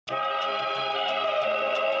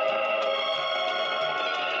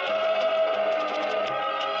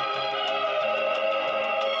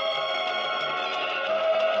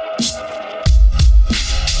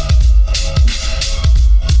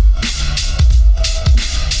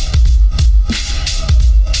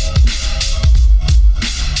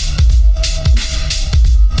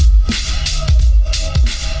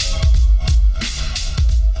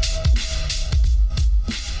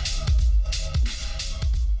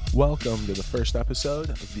Welcome to the first episode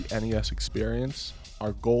of the NES Experience.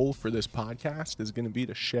 Our goal for this podcast is going to be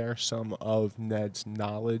to share some of Ned's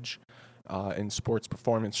knowledge in sports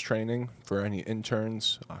performance training for any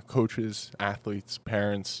interns, coaches, athletes,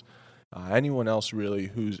 parents, anyone else really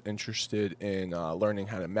who's interested in learning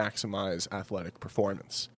how to maximize athletic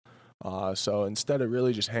performance. So instead of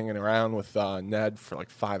really just hanging around with Ned for like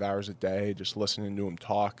 5 hours a day, just listening to him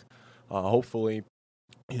talk, hopefully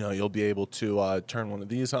you'll be able to turn one of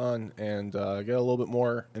these on and get a little bit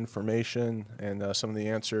more information and some of the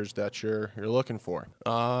answers that you're looking for.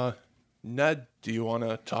 Ned, do you want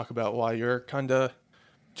to talk about why you're kind of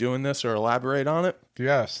doing this or elaborate on it?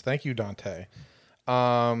 Yes, thank you, Dante.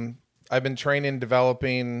 I've been training,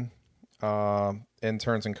 developing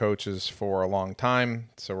interns and coaches for a long time,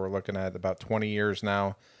 so we're looking at about 20 years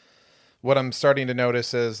now. What I'm starting to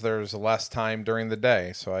notice is there's less time during the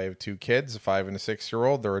day. So I have two kids, a 5 and a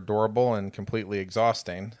 6-year-old. They're adorable and completely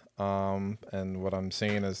exhausting. And what I'm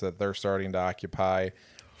seeing is that they're starting to occupy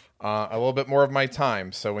a little bit more of my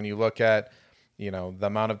time. So when you look at, the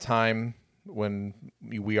amount of time when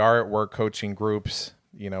we are at work coaching groups,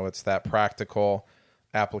 it's that practical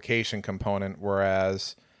application component,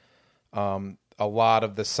 whereas a lot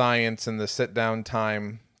of the science and the sit-down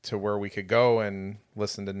time to where we could go and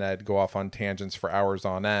listen to Ned go off on tangents for hours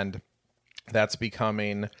on end, that's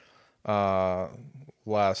becoming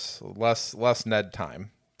less Ned time.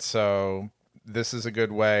 So this is a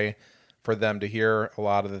good way for them to hear a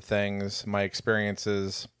lot of the things, my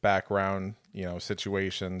experiences, background,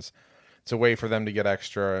 situations. It's a way for them to get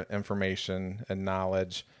extra information and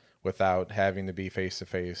knowledge without having to be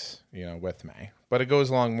face-to-face, with me. But it goes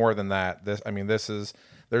along more than that. There's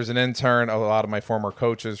an intern, a lot of my former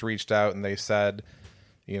coaches reached out and they said,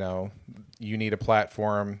 you need a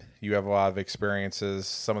platform. You have a lot of experiences.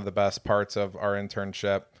 Some of the best parts of our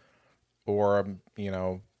internship or,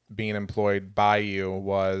 being employed by you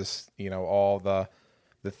was, all the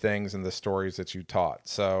things and the stories that you taught.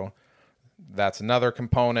 So that's another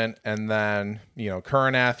component. And then,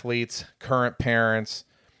 current athletes, current parents,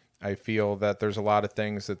 I feel that there's a lot of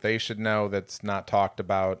things that they should know that's not talked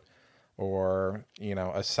about or,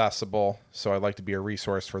 accessible. So I'd like to be a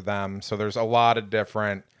resource for them. So there's a lot of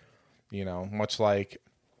different, much like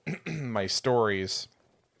my stories,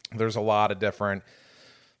 there's a lot of different,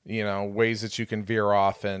 ways that you can veer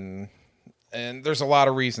off and there's a lot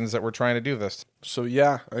of reasons that we're trying to do this. So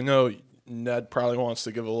yeah, I know Ned probably wants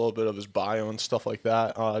to give a little bit of his bio and stuff like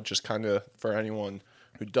that, just kind of for anyone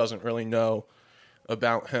who doesn't really know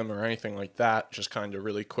about him or anything like that, just kind of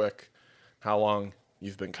really quick, how long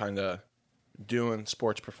you've been kind of doing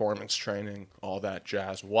sports performance training, all that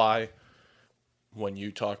jazz. Why, when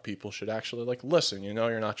you talk, people should actually listen,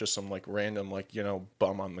 you're not just some random,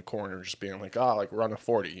 bum on the corner just being run a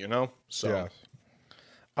 40, So,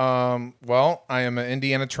 yeah. Well, I am an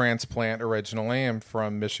Indiana transplant originally. I'm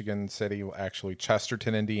from Michigan City, actually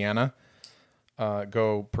Chesterton, Indiana.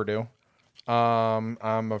 Go Purdue.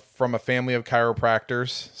 I'm from a family of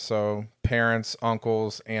chiropractors, so parents,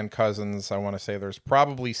 uncles, and cousins. I want to say there's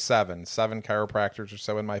probably seven chiropractors or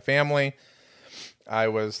so in my family. I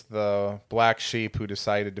was the black sheep who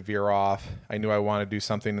decided to veer off. I knew I wanted to do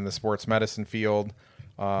something in the sports medicine field,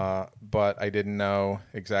 but I didn't know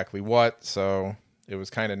exactly what, so it was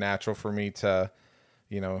kind of natural for me to,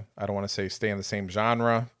 I don't want to say stay in the same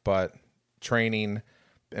genre, but training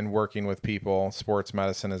and working with people, sports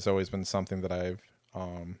medicine has always been something that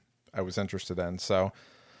I was interested in. So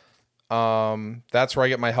that's where I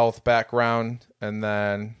get my health background. And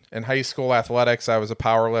then in high school athletics, I was a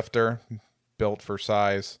power lifter, built for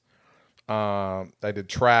size. I did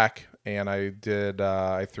track and I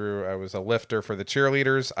was a lifter for the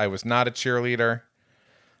cheerleaders. I was not a cheerleader.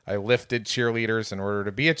 I lifted cheerleaders. In order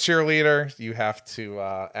to be a cheerleader, you have to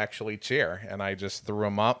actually cheer. And I just threw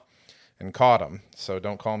them up and caught them. So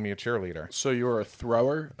don't call me a cheerleader. So you were a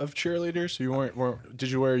thrower of cheerleaders? You weren't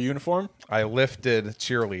did you wear a uniform? I lifted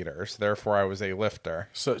cheerleaders, therefore I was a lifter.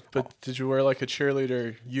 So, but did you wear a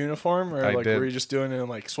cheerleader uniform, or I did. Were you just doing it in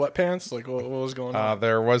sweatpants? What was going on?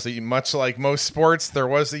 There was much like most sports, there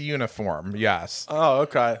was a uniform. Yes. Oh,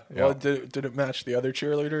 okay. Yeah. Well, did it match the other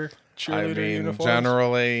cheerleader uniforms?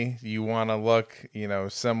 Generally, you want to look,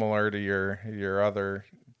 similar to your other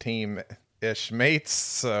team-ish mates.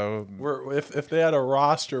 So, if they had a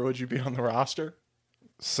roster, would you be on the roster?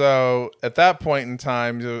 So at that point in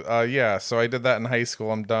time, yeah. So I did that in high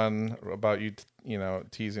school. I'm done about you,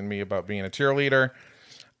 teasing me about being a cheerleader.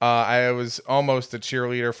 I was almost a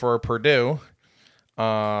cheerleader for Purdue,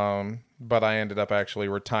 but I ended up actually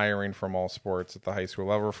retiring from all sports at the high school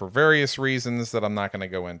level for various reasons that I'm not going to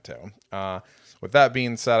go into. with that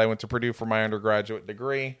being said, I went to Purdue for my undergraduate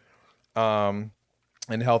degree in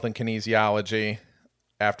health and kinesiology.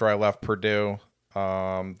 After I left Purdue,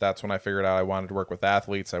 that's when I figured out I wanted to work with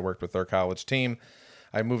athletes. I worked with their college team.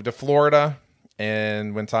 I moved to Florida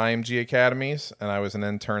and went to IMG Academies, and I was an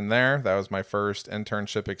intern there. That was my first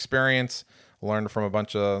internship experience. Learned from a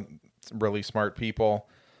bunch of really smart people.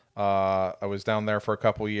 I was down there for a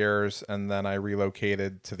couple years, and then I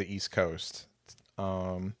relocated to the East Coast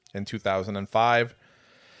in 2005.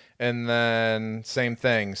 And then same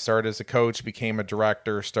thing, started as a coach, became a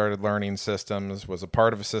director, started learning systems, was a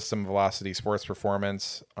part of a system, Velocity Sports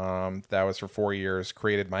Performance. That was for 4 years.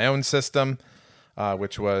 Created my own system,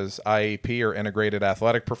 which was IAP, or Integrated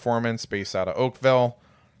Athletic Performance, based out of Oakville.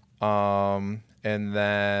 And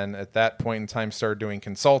then at that point in time, started doing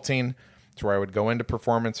consulting, to where I would go into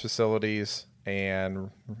performance facilities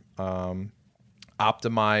and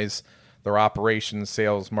optimize their operations,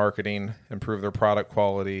 sales, marketing, improve their product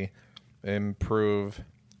quality, improve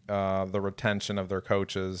the retention of their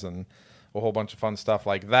coaches, and a whole bunch of fun stuff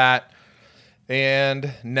like that.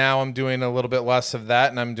 And now I'm doing a little bit less of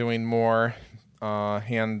that, and I'm doing more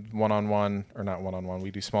hand one-on-one, or not one-on-one.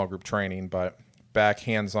 We do small group training, but back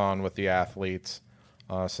hands-on with the athletes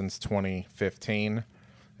since 2015.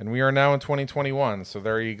 And we are now in 2021, so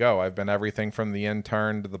there you go. I've been everything from the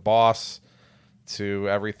intern to the boss, to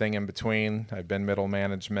everything in between. I've been middle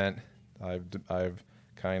management. I've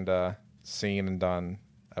kind of seen and done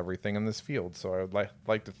everything in this field. So I would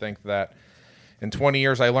like to think that in 20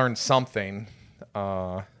 years I learned something.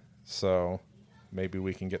 So maybe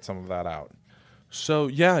we can get some of that out. So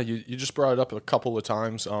yeah, you just brought it up a couple of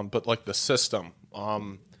times, but like the system,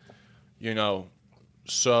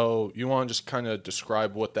 so you want to just kind of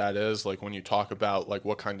describe what that is, like when you talk about like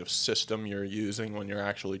what kind of system you're using when you're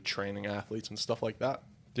actually training athletes and stuff like that?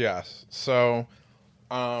 Yes. So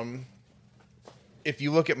if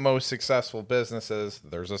you look at most successful businesses,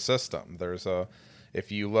 there's a system.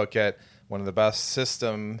 If you look at one of the best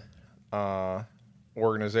system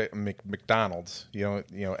organization, McDonald's,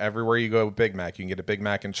 everywhere you go, Big Mac, you can get a Big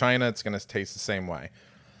Mac in China, it's going to taste the same way.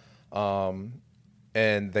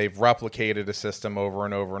 And they've replicated a system over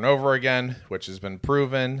and over and over again, which has been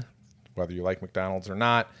proven, whether you like McDonald's or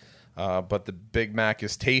not. But the Big Mac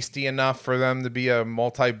is tasty enough for them to be a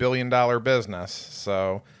multi-billion-dollar business.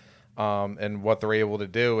 So, and what they're able to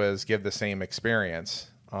do is give the same experience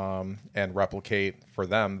and replicate for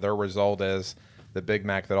them. Their result is the Big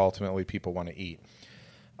Mac that ultimately people want to eat.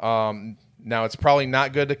 Now, it's probably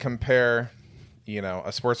not good to compare,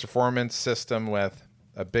 a sports performance system with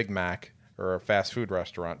a Big Mac or a fast food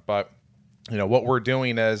restaurant. But, what we're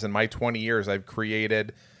doing is, in my 20 years, I've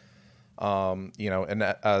created,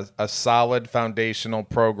 a solid foundational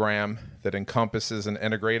program that encompasses an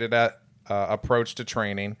integrated approach to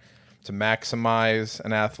training to maximize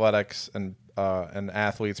an an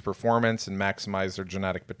athlete's performance and maximize their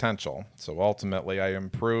genetic potential. So ultimately, I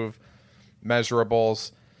improve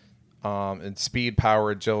measurables in speed,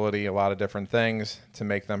 power, agility, a lot of different things to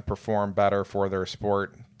make them perform better for their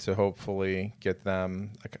sport, to hopefully get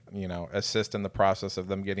them, assist in the process of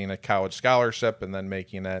them getting a college scholarship and then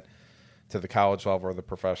making it to the college level or the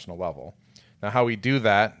professional level. Now, how we do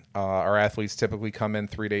that, our athletes typically come in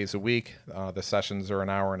 3 days a week. The sessions are an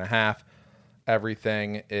hour and a half.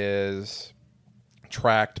 Everything is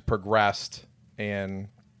tracked, progressed, and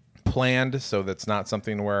planned, so that's not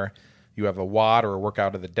something where you have a WOD or a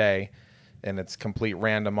workout of the day and it's complete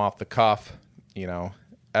random off the cuff.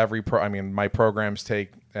 My programs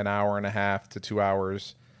take an hour and a half to 2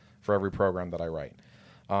 hours for every program that I write.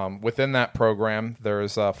 Within that program,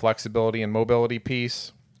 there's a flexibility and mobility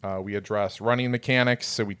piece. We address running mechanics,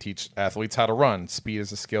 so we teach athletes how to run. Speed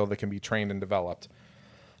is a skill that can be trained and developed.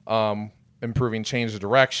 Improving change of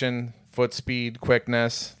direction, foot speed,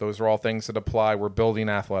 quickness, those are all things that apply. We're building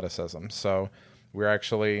athleticism. So we're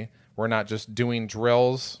not just doing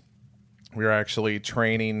drills. We're actually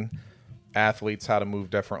training athletes how to move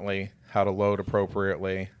differently, how to load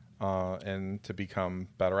appropriately, and to become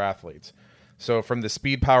better athletes. So from the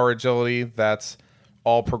speed, power, agility, that's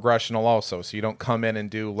all progressional also. So you don't come in and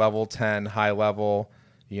do level 10, high level,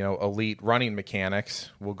 elite running mechanics.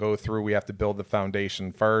 We'll go through, we have to build the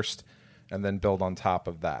foundation first and then build on top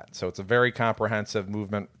of that. So it's a very comprehensive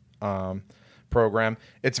movement program.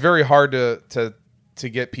 It's very hard to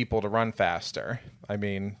get people to run faster. I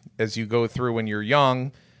mean, as you go through when you're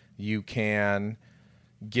young, you can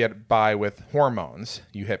get by with hormones.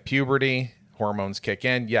 You hit puberty, hormones kick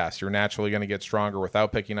in. Yes, you're naturally going to get stronger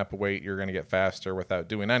without picking up a weight. You're going to get faster without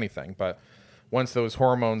doing anything. But once those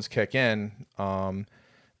hormones kick in,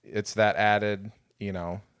 it's that added,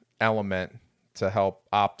 element to help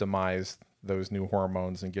optimize those new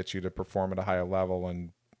hormones and get you to perform at a higher level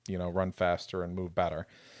and, run faster and move better.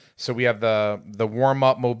 So we have the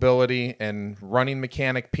warm-up mobility and running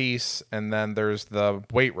mechanic piece, and then there's the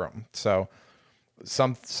weight room. So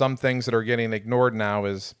some things that are getting ignored now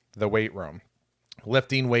is the weight room.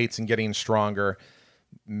 Lifting weights and getting stronger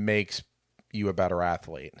makes you a better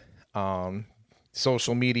athlete.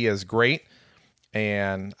 Social media is great,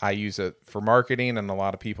 and I use it for marketing, and a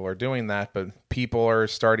lot of people are doing that, but people are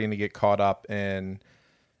starting to get caught up in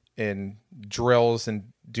drills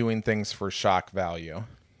and doing things for shock value.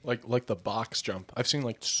 Like the box jump. I've seen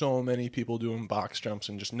like so many people doing box jumps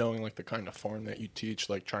and just knowing like the kind of form that you teach,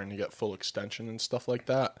 like trying to get full extension and stuff like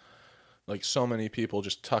that. Like so many people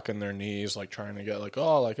just tucking their knees, like trying to get like,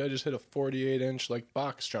 oh, like I just hit a 48-inch like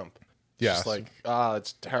box jump. Yeah. Just like,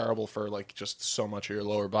 it's terrible for like just so much of your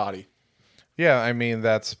lower body. Yeah, I mean,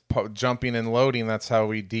 that's jumping and loading. That's how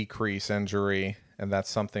we decrease injury. And that's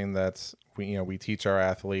something that's, we teach our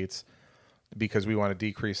athletes because we want to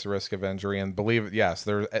decrease the risk of injury. And believe it, yes,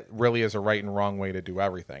 there really is a right and wrong way to do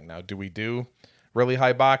everything. Now, do we do really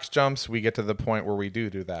high box jumps? We get to the point where we do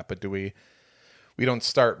that. But we don't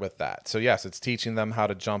start with that. So, yes, it's teaching them how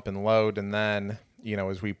to jump and load. And then,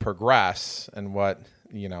 as we progress and what,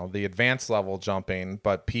 the advanced level jumping,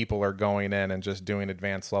 but people are going in and just doing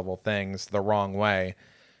advanced level things the wrong way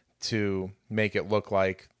to make it look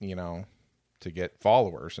like, to get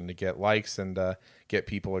followers and to get likes and to get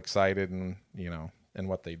people excited and, and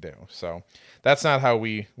what they do. So that's not how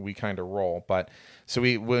we kind of roll. But so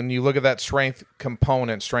when you look at that strength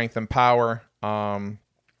component, strength and power,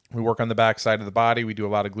 we work on the back side of the body. We do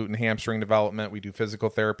a lot of glute and hamstring development. We do physical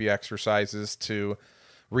therapy exercises to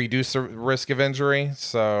reduce the risk of injury.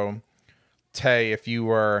 So, Tay, if you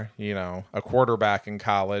were, a quarterback in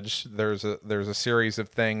college, there's a series of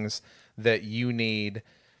things that you need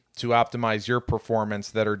to optimize your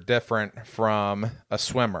performance that are different from a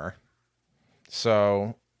swimmer.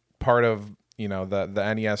 So, part of,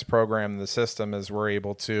 the NES program, the system is we're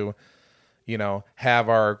able to, have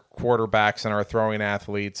our quarterbacks and our throwing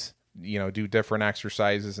athletes, do different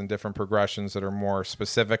exercises and different progressions that are more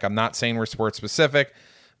specific. I'm not saying we're sport specific,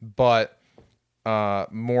 but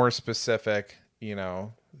more specific,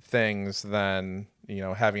 things than,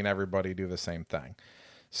 having everybody do the same thing.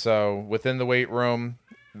 So within the weight room,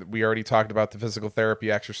 we already talked about the physical therapy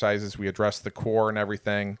exercises. We address the core and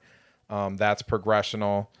everything. That's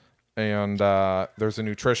progressional. And there's a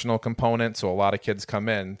nutritional component. So a lot of kids come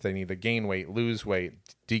in, they need to gain weight, lose weight,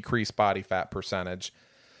 decrease body fat percentage.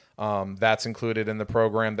 That's included in the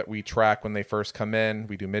program that we track when they first come in.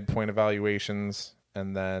 We do midpoint evaluations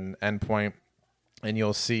and then endpoint. And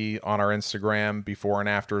you'll see on our Instagram before and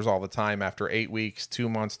afters all the time. After 8 weeks, 2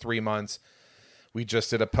 months, 3 months, we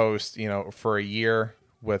just did a post, for a year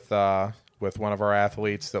with one of our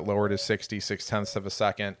athletes that lowered his 0.6 of a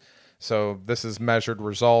second. So this is measured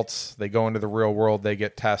results. They go into the real world. They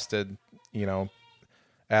get tested.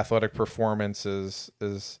 Athletic performance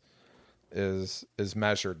is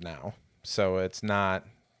measured now. So it's not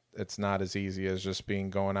as easy as just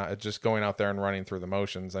going out there and running through the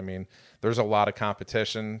motions. I mean, there's a lot of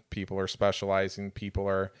competition. People are specializing. People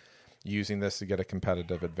are using this to get a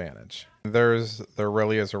competitive advantage. There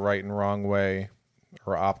really is a right and wrong way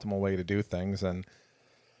or optimal way to do things. And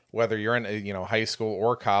whether you're in high school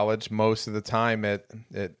or college, most of the time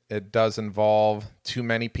it does involve too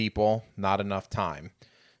many people, not enough time.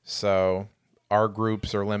 So our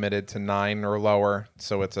groups are limited to 9 or lower,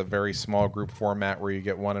 so it's a very small group format where you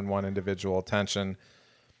get one-on-one individual attention,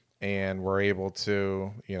 and we're able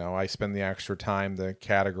to, I spend the extra time to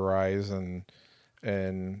categorize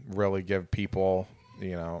and really give people,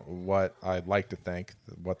 what I'd like to think,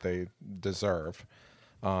 what they deserve,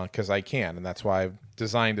 because I can, and that's why I've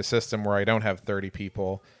designed a system where I don't have 30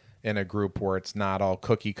 people in a group, where it's not all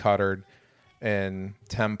cookie-cuttered and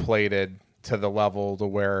templated to the level to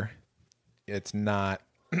where it's not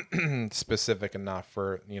specific enough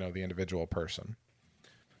for, the individual person.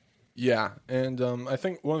 Yeah, and I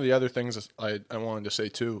think one of the other things I wanted to say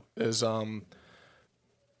too is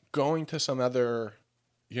going to some other,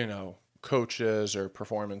 coaches or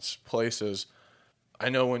performance places. I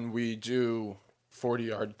know when we do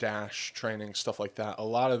 40-yard dash training, stuff like that, a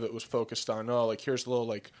lot of it was focused on, here's a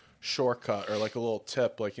little shortcut or a little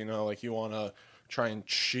tip, you want to try and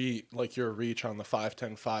cheat your reach on the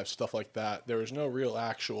 5-10-5, stuff like that. There was no real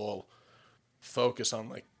actual focus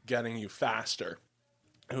on getting you faster.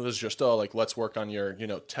 It was just let's work on your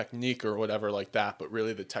technique or whatever like that, but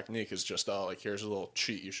really the technique is just here's a little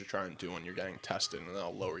cheat you should try and do when you're getting tested, and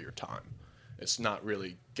that'll lower your time. It's not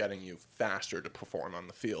really getting you faster to perform on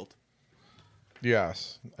the field.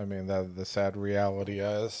 Yes. I mean, the sad reality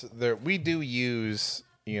is that we do use,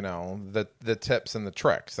 the tips and the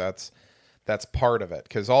tricks. That's part of it.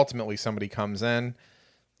 Because ultimately somebody comes in,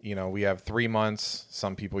 we have 3 months.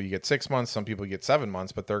 Some people you get 6 months, some people you get 7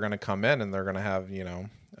 months, but they're going to come in and they're going to have,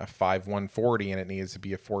 a 5.140 and it needs to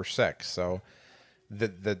be a 4.6. So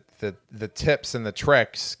the tips and the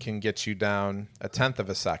tricks can get you down a tenth of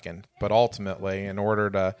a second, but ultimately in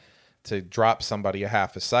order to drop somebody a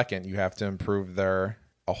half a second, you have to improve a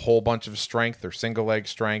whole bunch of strength, their single leg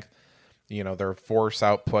strength, their force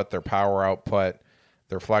output, their power output,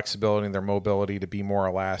 their flexibility and their mobility to be more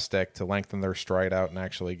elastic, to lengthen their stride out and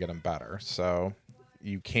actually get them better. So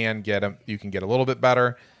you can get a little bit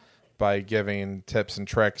better by giving tips and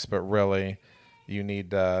tricks, but really you need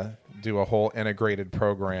to do a whole integrated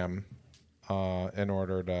program in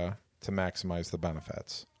order to maximize the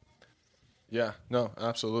benefits. Yeah, no,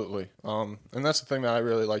 absolutely. And that's the thing that I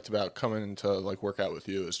really liked about coming into like work out with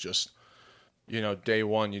you is just, day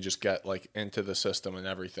one, you just get like into the system and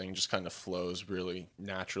everything just kind of flows really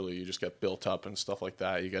naturally. You just get built up and stuff like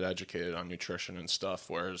that. You get educated on nutrition and stuff.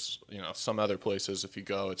 Whereas, some other places, if you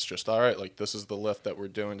go, it's just, all right, like this is the lift that we're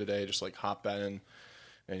doing today. Just like hop in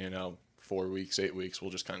and, 4 weeks, 8 weeks,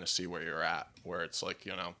 we'll just kind of see where you're at. Where it's like,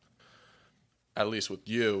 at least with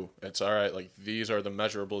you, it's all right. Like these are the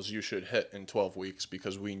measurables you should hit in 12 weeks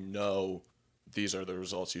because we know these are the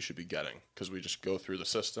results you should be getting because we just go through the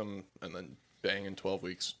system and then bang in 12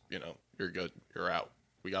 weeks, you're good. You're out.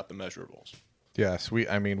 We got the measurables. Yes. We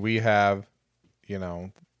have,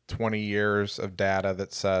 20 years of data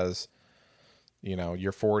that says,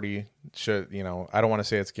 your 40 should, I don't want to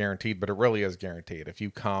say it's guaranteed, but it really is guaranteed. If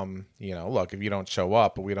you come, look, if you don't show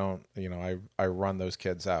up, but we don't, I run those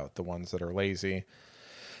kids out, the ones that are lazy,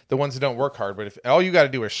 the ones that don't work hard. But if all you got to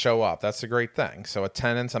do is show up, that's a great thing. So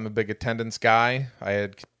attendance, I'm a big attendance guy. I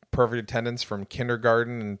had perfect attendance from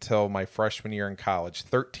kindergarten until my freshman year in college,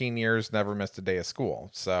 13 years, never missed a day of school.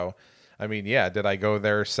 So, did I go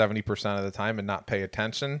there 70% of the time and not pay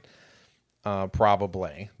attention?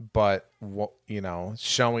 Probably, but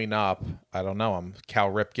showing up, I don't know. I'm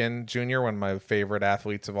Cal Ripken Jr., one of my favorite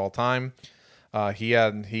athletes of all time. He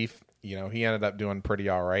ended up doing pretty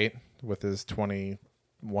all right with his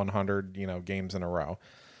 2,100, games in a row.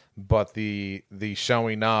 But the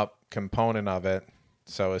showing up component of it.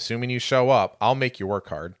 So assuming you show up, I'll make you work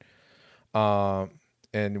hard.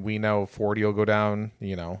 And we know 40 will go down,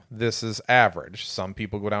 this is average. Some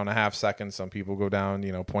people go down a half second. Some people go down,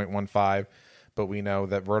 0.15. But we know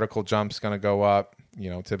that vertical jump's going to go up,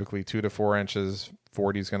 typically 2 to 4 inches.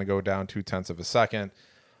 40 is going to go down 0.2 of a second.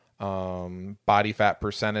 Body fat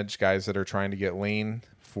percentage, guys that are trying to get lean,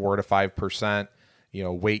 4 to 5%.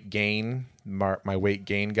 Weight gain, my weight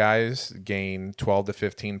gain guys gain 12 to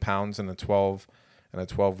 15 pounds in a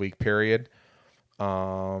 12-week period.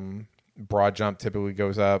 Broad jump typically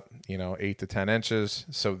goes up, 8 to 10 inches.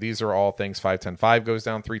 So these are all things. 5-10-5 goes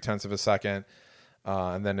down 0.3 of a second.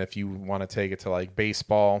 And then if you want to take it to like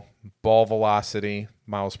baseball, ball velocity,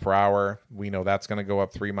 miles per hour, we know that's going to go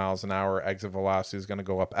up 3 miles an hour. Exit velocity is going to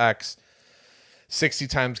go up X. 60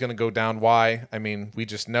 times going to go down Y. We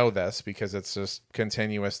just know this because it's just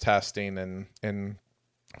continuous testing and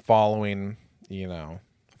following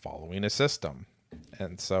a system.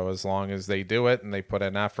 And so as long as they do it and they put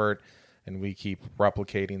in effort and we keep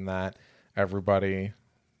replicating that, everybody's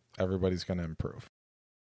going to improve.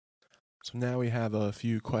 So now we have a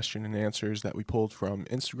few question and answers that we pulled from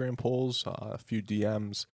Instagram polls, a few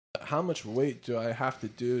DMs. How much weight do I have to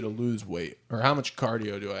do to lose weight? Or how much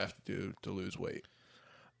cardio do I have to do to lose weight?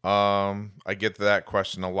 I get that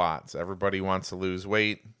question a lot. So everybody wants to lose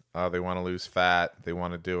weight. They want to lose fat. They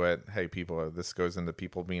want to do it. Hey, people, this goes into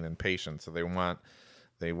people being impatient. So they want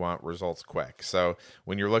results quick. So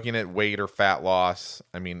when you're looking at weight or fat loss,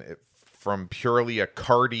 from purely a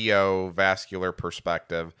cardiovascular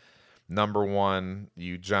perspective, number one,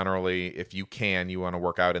 you generally, if you can, you want to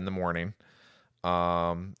work out in the morning.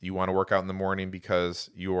 You want to work out in the morning because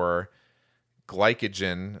your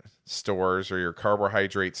glycogen stores or your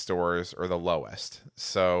carbohydrate stores are the lowest.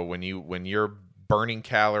 So when you're burning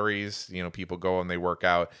calories, people go and they work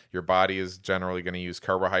out, your body is generally going to use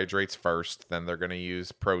carbohydrates first, then they're going to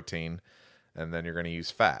use protein, and then you're going to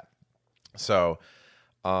use fat. So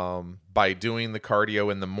by doing the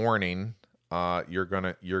cardio in the morning, you're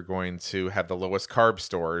going to have the lowest carb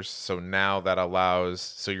stores. So now that allows,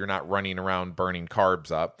 so you're not running around burning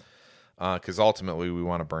carbs up, because ultimately we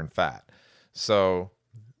want to burn fat. So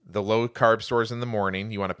the low carb stores in the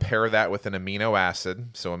morning, you want to pair that with an amino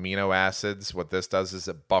acid. So amino acids, what this does is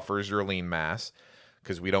it buffers your lean mass,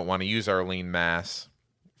 because we don't want to use our lean mass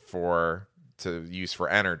to use for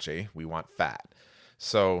energy. We want fat.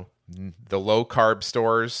 So the low carb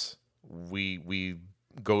stores, we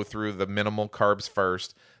go through the minimal carbs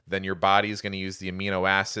first. Then your body is going to use the amino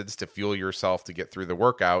acids to fuel yourself to get through the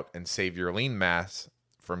workout and save your lean mass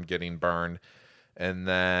from getting burned. And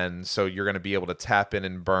then so you're going to be able to tap in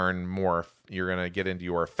and burn more. You're going to get into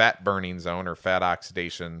your fat burning zone or fat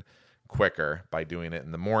oxidation quicker by doing it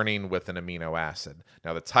in the morning with an amino acid.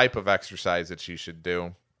 Now, the type of exercise that you should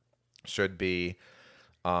do should be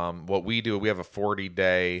what we do. We have a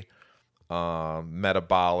 40-day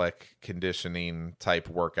metabolic conditioning type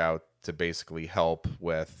workout to basically help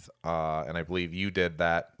with, and I believe you did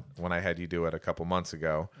that when I had you do it a couple months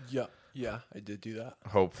ago. Yeah, I did do that.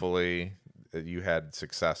 Hopefully you had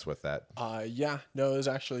success with that. Yeah, no, it was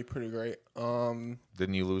actually pretty great.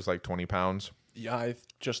 Didn't you lose like 20 pounds? Yeah,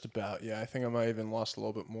 just about. Yeah, I think I might have even lost a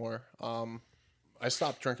little bit more. I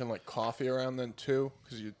stopped drinking like coffee around then too,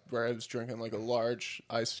 because where I was drinking like a large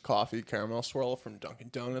iced coffee caramel swirl from Dunkin'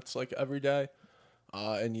 Donuts like every day,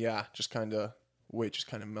 and yeah, weight just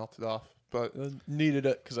kind of melted off. But needed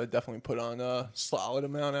it because I definitely put on a solid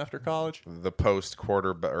amount after college. The post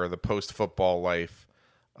football life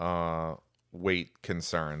weight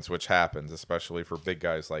concerns, which happens especially for big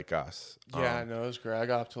guys like us. Yeah, no, it was great. I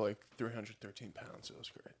got up to like 313 pounds. It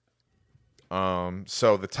was great.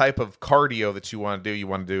 So the type of cardio that you want to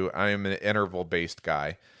do, I am an interval based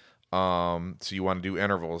guy. So you want to do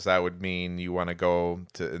intervals. That would mean you want to go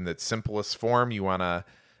to, in the simplest form, you want to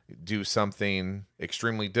do something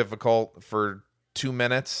extremely difficult for 2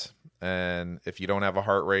 minutes. And if you don't have a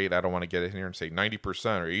heart rate, I don't want to get in here and say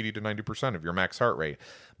 90% or 80 to 90% of your max heart rate,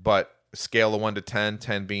 but scale of 1 to 10,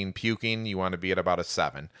 10 being puking, you want to be at about a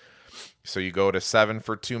 7. So you go to 7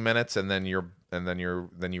 for 2 minutes, and then you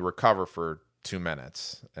recover for 2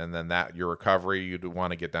 minutes, and then that your recovery you'd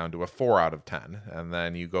want to get down to a 4 out of 10, and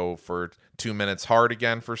then you go for 2 minutes hard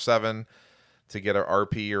again for 7 to get a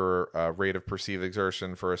RP or a rate of perceived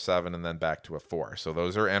exertion for a 7, and then back to a 4. So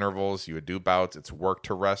those are intervals. You would do bouts. It's work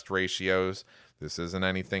to rest ratios. This isn't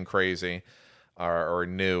anything crazy or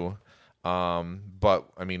new. But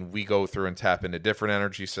I mean, we go through and tap into different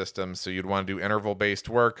energy systems. So you'd want to do interval based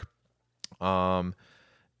work. And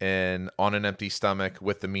on an empty stomach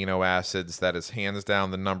with amino acids, that is hands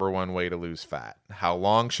down the number one way to lose fat. How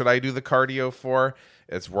long should I do the cardio for?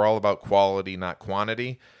 We're all about quality, not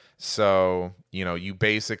quantity. So,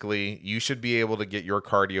 you should be able to get your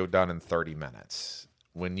cardio done in 30 minutes.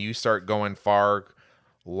 When you start going far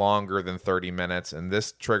longer than 30 minutes, and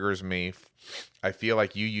this triggers me, I feel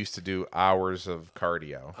like you used to do hours of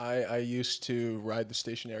cardio. I used to ride the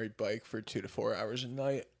stationary bike for 2 to 4 hours a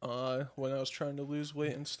night when I was trying to lose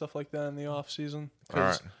weight and stuff like that in the off season.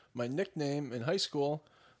 Because my nickname in high school,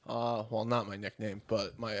 well, not my nickname,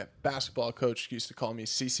 but my basketball coach used to call me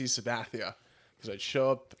CC Sabathia, because I'd show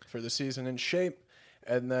up for the season in shape,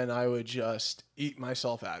 and then I would just eat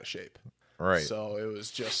myself out of shape. Right. So it was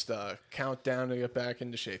just a countdown to get back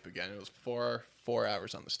into shape again. It was 4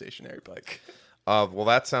 hours on the stationary bike. Well,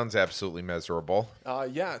 that sounds absolutely miserable.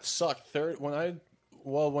 Yeah, it sucked. When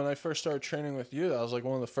I first started training with you, that was like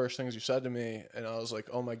one of the first things you said to me, and I was like,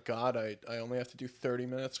 oh my God, I only have to do 30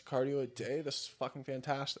 minutes of cardio a day? This is fucking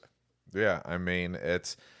fantastic. Yeah, I mean,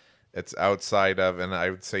 it's outside of, and I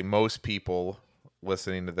would say most people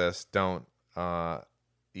listening to this don't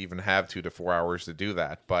even have 2 to 4 hours to do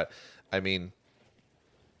that. But, I mean,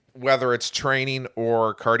 whether it's training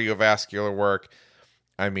or cardiovascular work,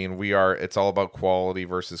 I mean, it's all about quality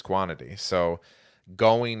versus quantity. So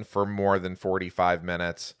going for more than 45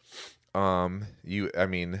 minutes, I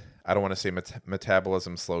don't want to say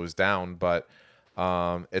metabolism slows down, but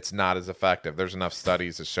it's not as effective. There's enough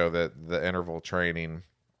studies to show that the interval training,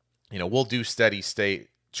 we'll do steady state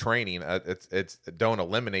training. It's don't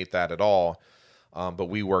eliminate that at all. But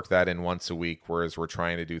we work that in once a week, whereas we're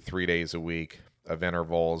trying to do 3 days a week of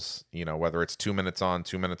intervals, whether it's 2 minutes on,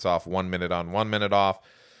 2 minutes off, 1 minute on, 1 minute off,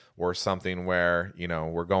 or something where,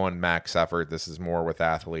 we're going max effort. This is more with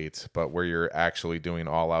athletes, but where you're actually doing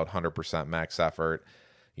all out 100% max effort,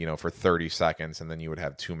 for 30 seconds, and then you would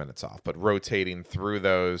have 2 minutes off. But rotating through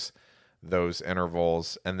those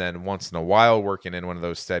intervals, and then once in a while working in one of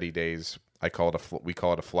those steady days, we call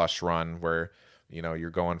it a flush run, where, you're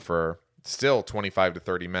going for still 25 to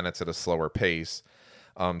 30 minutes at a slower pace.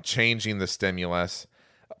 Changing the stimulus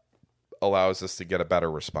allows us to get a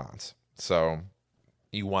better response. So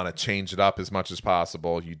you want to change it up as much as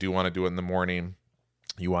possible. You do want to do it in the morning.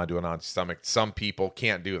 You want to do it on stomach. Some people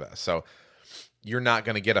can't do this. So you're not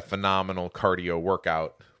going to get a phenomenal cardio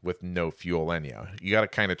workout with no fuel in you. You got to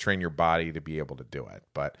kind of train your body to be able to do it.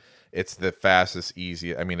 But it's the fastest,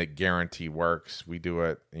 easiest. I mean, it guarantee works. We do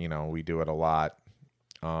it, a lot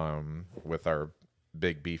with our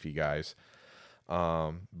big beefy guys.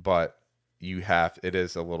 But it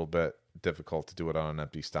is a little bit difficult to do it on an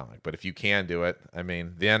empty stomach. But if you can do it, I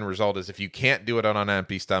mean, the end result is if you can't do it on an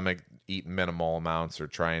empty stomach, eat minimal amounts or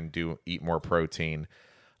try and eat more protein.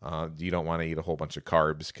 You don't want to eat a whole bunch of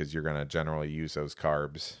carbs because you're going to generally use those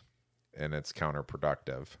carbs and it's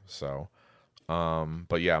counterproductive. So,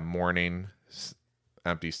 but yeah, morning,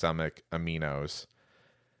 empty stomach, aminos,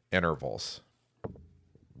 intervals.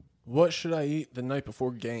 What should I eat the night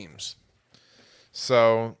before games?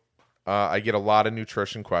 So, I get a lot of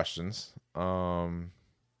nutrition questions. And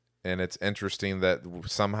it's interesting that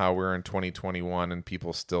somehow we're in 2021 and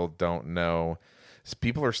people still don't know.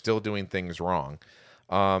 People are still doing things wrong.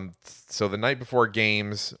 So the night before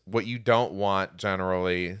games, what you don't want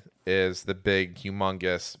generally is the big,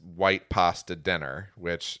 humongous white pasta dinner,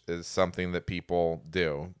 which is something that people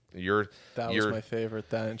do. That was my favorite,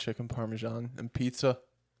 that and chicken parmesan and pizza.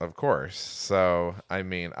 Of course. So, I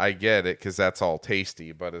mean, I get it because that's all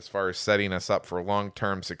tasty. But as far as setting us up for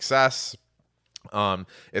long-term success,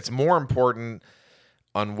 it's more important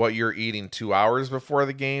on what you're eating 2 hours before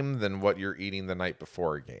the game than what you're eating the night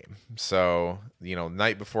before a game. So,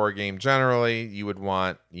 night before a game, generally, you would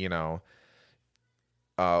want,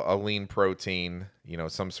 a lean protein,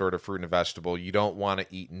 some sort of fruit and vegetable. You don't want to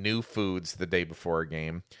eat new foods the day before a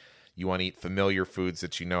game. You want to eat familiar foods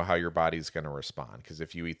that you know how your body's going to respond. Because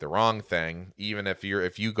if you eat the wrong thing, even if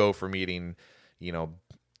you go from eating,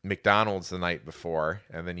 McDonald's the night before,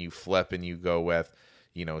 and then you flip and you go with,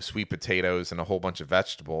 sweet potatoes and a whole bunch of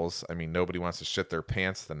vegetables. I mean, nobody wants to shit their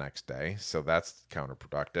pants the next day, so that's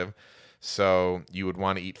counterproductive. So you would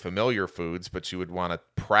want to eat familiar foods, but you would want to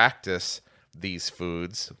practice these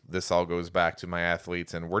foods. This all goes back to my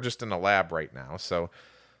athletes, and we're just in a lab right now. So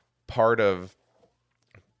part of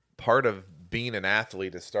being an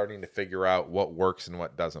athlete is starting to figure out what works and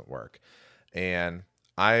what doesn't work. And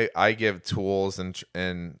I give tools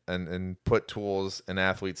and put tools in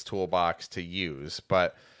athletes' toolbox to use.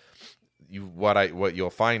 But what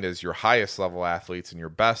you'll find is your highest level athletes and your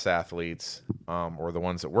best athletes, or the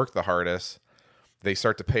ones that work the hardest, they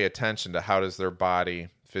start to pay attention to how does their body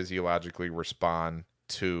physiologically respond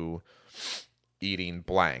to eating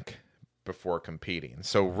blank before competing.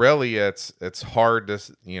 So really it's hard to,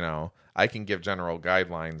 I can give general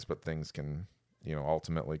guidelines, but things can,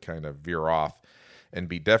 ultimately kind of veer off and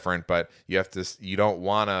be different. But you don't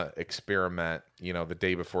want to experiment, the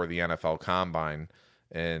day before the NFL Combine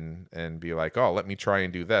and be like, oh, let me try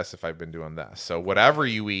and do this if I've been doing this. So whatever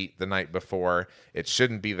you eat the night before, it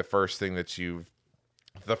shouldn't be the first time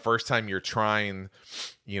you're trying,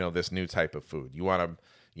 this new type of food. You want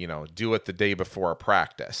to, do it the day before a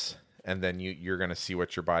practice, and then you're going to see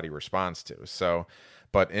what your body responds to. So,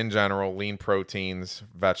 but in general, lean proteins,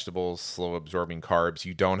 vegetables, slow absorbing carbs.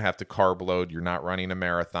 You don't have to carb load. You're not running a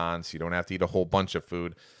marathon, so you don't have to eat a whole bunch of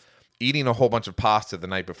food. Eating a whole bunch of pasta the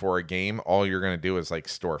night before a game, all you're going to do is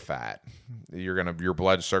store fat. Your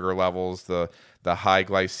blood sugar levels, the high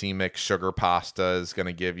glycemic sugar pasta is going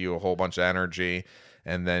to give you a whole bunch of energy.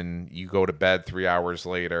 And then you go to bed 3 hours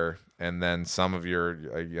later, and then some of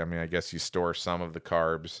I guess you store some of the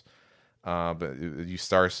carbs, but you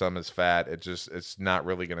store some as fat. It's not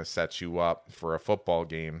really going to set you up for a football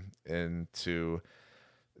game into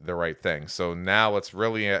the right thing. So now let's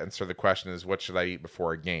really answer the question is, what should I eat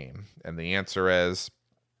before a game? And the answer is,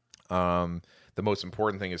 the most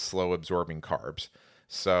important thing is slow absorbing carbs.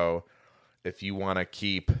 So if you want to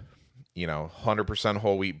keep, 100%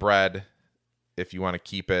 whole wheat bread, if you want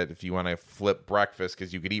to flip breakfast,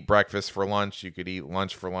 because you could eat breakfast for lunch, you could eat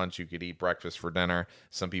lunch for lunch, you could eat breakfast for dinner.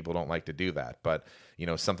 Some people don't like to do that, but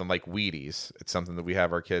something like Wheaties, it's something that we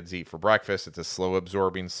have our kids eat for breakfast. It's a slow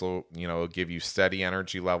absorbing, it'll give you steady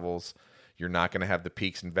energy levels. You're not going to have the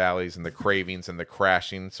peaks and valleys and the cravings and the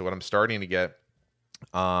crashing. So what I'm starting to get,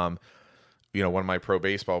 one of my pro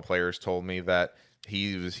baseball players told me that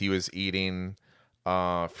he was eating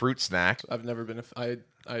fruit snacks. I've never been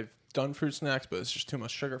I've done fruit snacks, but it's just too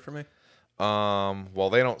much sugar for me. Well,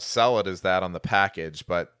 they don't sell it as that on the package,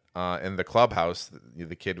 but in the clubhouse,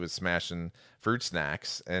 the kid was smashing fruit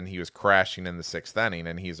snacks, and he was crashing in the sixth inning,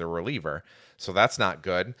 and he's a reliever, so that's not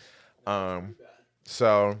good.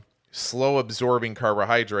 So slow absorbing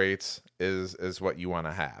carbohydrates is what you want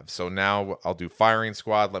to have. So now I'll do firing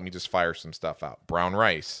squad. Let me just fire some stuff out. Brown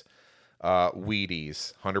rice,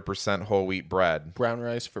 Wheaties, 100% whole wheat bread. Brown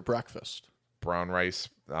rice for breakfast. Brown rice,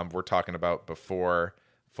 we're talking about before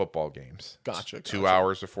football games. Gotcha. 2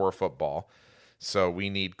 hours before football. So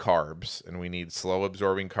we need carbs, and we need slow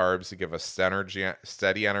absorbing carbs to give us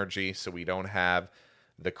steady energy, so we don't have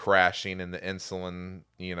the crashing and the insulin,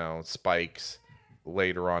 spikes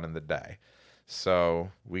later on in the day.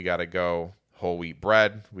 So we got to go whole wheat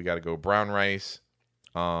bread. We got to go brown rice.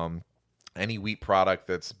 Any wheat product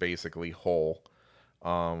that's basically whole,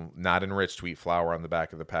 not enriched wheat flour on the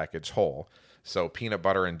back of the package, whole. So peanut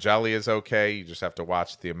butter and jelly is okay. You just have to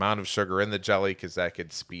watch the amount of sugar in the jelly because that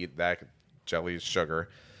could speed that. Jelly is sugar.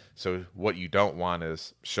 So what you don't want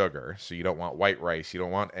is sugar. So you don't want white rice. You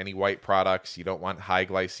don't want any white products. You don't want high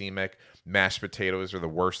glycemic. Mashed potatoes are the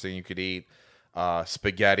worst thing you could eat.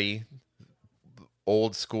 Spaghetti,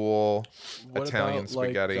 old school What Italian about,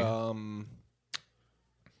 spaghetti.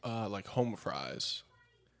 Like home fries.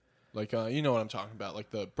 Like, you know what I'm talking about,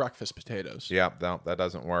 like the breakfast potatoes. Yeah, that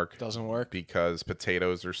doesn't work. Doesn't work? Because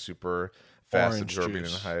potatoes are super fast Orange absorbing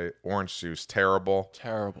juice. and high. Orange juice, terrible.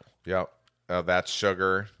 Terrible. Yep. That's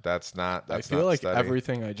sugar. That's not. I feel not like steady.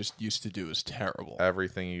 everything I just used to do is terrible.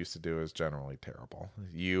 Everything you used to do is generally terrible.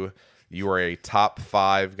 You are a top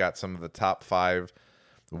 5. Got some of the top 5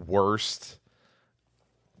 worst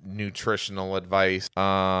nutritional advice,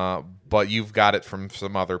 but you've got it from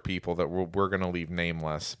some other people that we're going to leave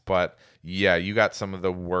nameless. But yeah, you got some of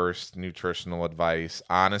the worst nutritional advice,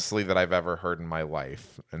 honestly, that I've ever heard in my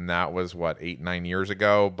life. And that was 8-9 years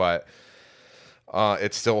ago, but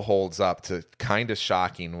it still holds up to kind of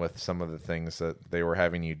shocking with some of the things that they were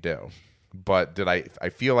having you do. But I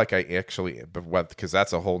feel like I actually, because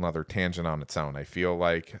that's a whole nother tangent on its own. I feel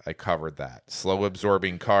like I covered that. Slow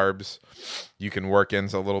absorbing carbs. You can work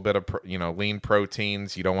into a little bit of, lean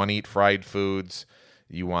proteins. You don't want to eat fried foods.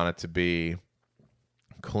 You want it to be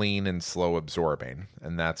clean and slow absorbing.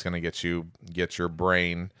 And that's going to get your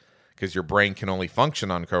brain, because your brain can only function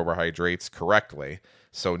on carbohydrates correctly.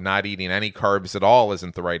 So not eating any carbs at all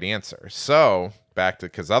isn't the right answer. So back to,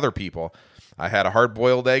 because other people, I had a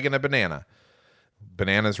hard-boiled egg and a banana.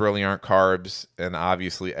 Bananas really aren't carbs, and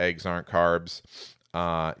obviously eggs aren't carbs.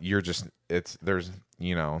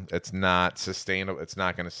 It's not sustainable. It's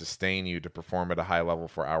not going to sustain you to perform at a high level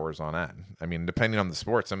for hours on end. I mean, depending on the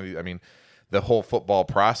sport, the whole football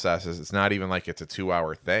process it's not even like it's a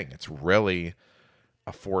 2-hour thing. It's really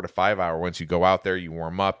a 4 to 5 hour. Once you go out there, you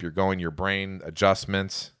warm up, you're going, your brain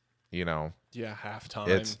adjustments, Yeah,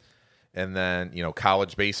 halftime. And then,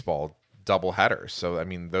 college baseball, double headers. So,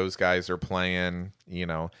 those guys are playing,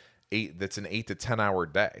 that's an 8 to 10 hour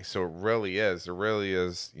day. So it really is,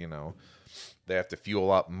 they have to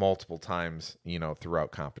fuel up multiple times,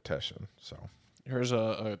 throughout competition. So here's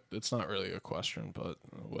it's not really a question, but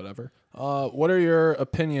whatever. What are your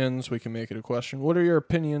opinions? We can make it a question. What are your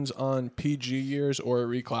opinions on PG years or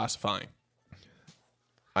reclassifying?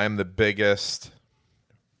 I am the biggest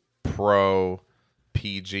pro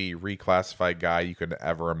PG reclassified guy you could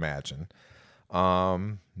ever imagine.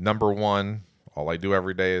 Number one, all I do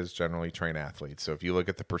every day is generally train athletes. So if you look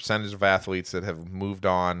at the percentage of athletes that have moved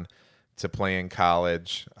on to play in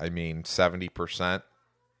college, 70%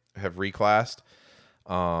 have reclassed.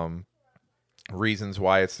 Reasons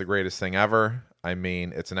why it's the greatest thing ever.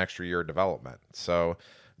 It's an extra year of development. So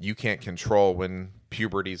you can't control when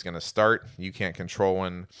puberty is going to start. You can't control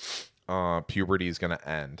when puberty is going to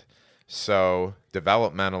end. So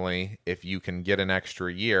developmentally, if you can get an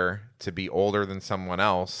extra year to be older than someone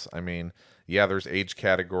else, there's age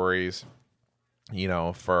categories, there's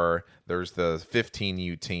the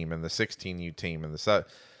 15U team and the 16U team and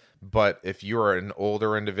but if you're an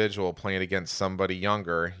older individual playing against somebody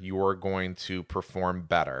younger, you are going to perform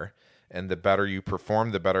better. And the better you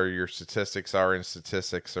perform, the better your statistics are. And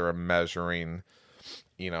statistics are a measuring,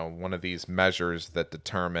 one of these measures that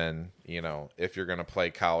determine, if you're going to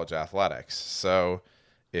play college athletics. So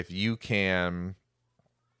if you can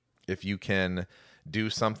do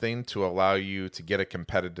something to allow you to get a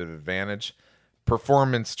competitive advantage,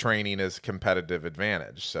 performance training is a competitive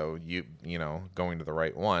advantage. So going to the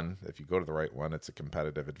right one, if you go to the right one, it's a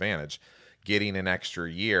competitive advantage. Getting an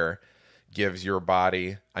extra year gives your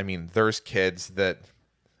body, there's kids that,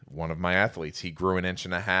 one of my athletes, he grew 1.5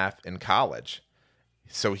 inches in college.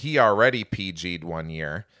 So he already PG'd 1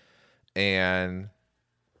 year. And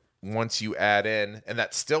once you add in, and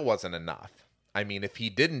that still wasn't enough. If he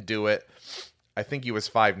didn't do it, I think he was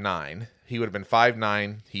 5'9". He would have been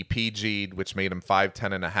 5'9". He PG'd, which made him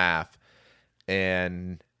 5'10.5".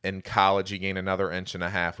 And in college, he gained another 1.5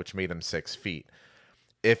 inches, which made him 6 feet.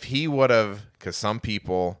 If he would have, because some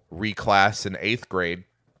people reclass in 8th grade,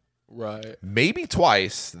 right? Maybe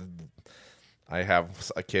twice. I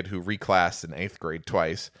have a kid who reclassed in 8th grade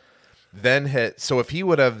twice. So if he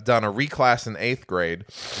would have done a reclass in 8th grade,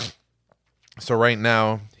 so right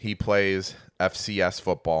now he plays FCS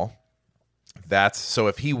football. So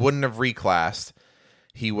if he wouldn't have reclassed,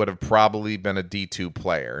 he would have probably been a D2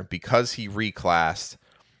 player. Because he reclassed,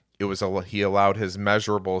 he allowed his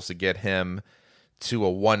measurables to get him to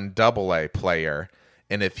a 1AA player.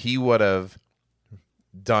 And if he would have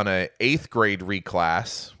done a 8th grade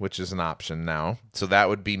reclass, which is an option now, so that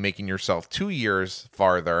would be making yourself 2 years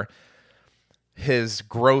farther, his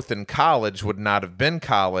growth in college would not have been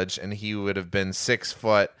college, and he would have been 6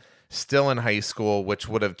 foot still in high school, which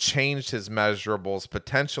would have changed his measurables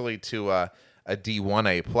potentially to a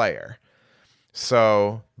D1A player.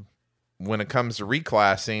 So when it comes to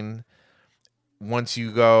reclassing, once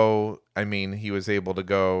you go, I mean, he was able to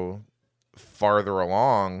go farther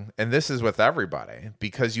along, and this is with everybody,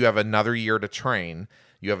 because you have another year to train,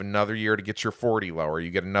 you have another year to get your 40 lower, you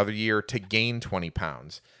get another year to gain 20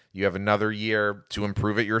 pounds, you have another year to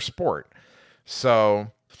improve at your sport.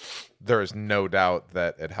 So there is no doubt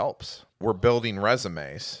that it helps. We're building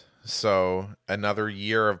resumes, so another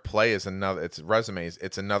year of play is another, it's resumes,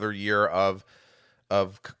 it's another year of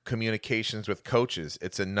communications with coaches.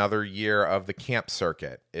 It's another year of the camp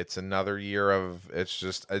circuit. It's another year of,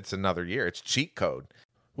 it's another year. It's cheat code.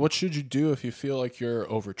 What should you do if you feel like you're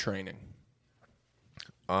overtraining?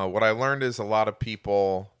 What I learned is a lot of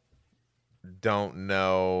people don't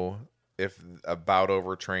know about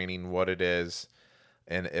overtraining, what it is,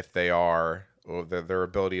 and if they are, or their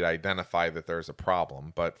ability to identify that there's a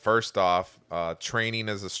problem. But first off, training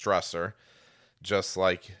is a stressor, just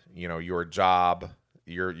like, your job.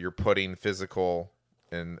 You're putting physical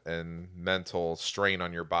and mental strain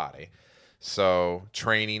on your body. So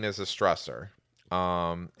training is a stressor.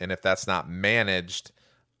 And if that's not managed,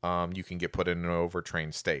 you can get put in an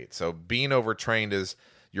overtrained state. So being overtrained is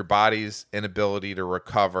your body's inability to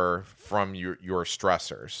recover from your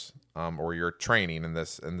stressors, or your training in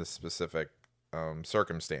this specific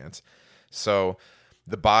circumstance. So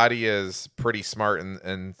the body is pretty smart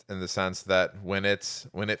in the sense that when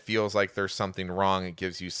it feels like there's something wrong, it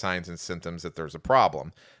gives you signs and symptoms that there's a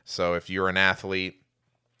problem. So if you're an athlete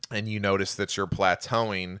and you notice that you're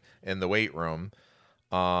plateauing in the weight room,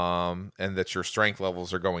 and that your strength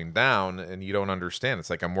levels are going down, and you don't understand, it's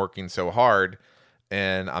like, I'm working so hard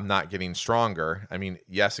and I'm not getting stronger. I mean,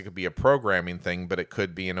 yes, it could be a programming thing, but it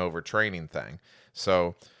could be an overtraining thing.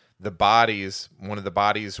 So one of the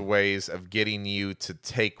body's ways of getting you to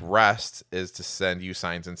take rest is to send you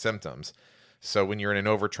signs and symptoms. So when you're in an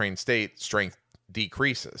overtrained state, strength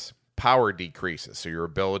decreases, power decreases. So your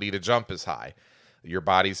ability to jump is high, your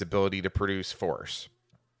body's ability to produce force.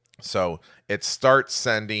 So it starts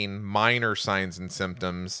sending minor signs and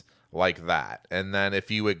symptoms like that. And then if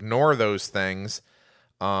you ignore those things,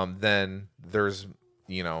 then there's,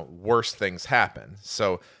 worse things happen.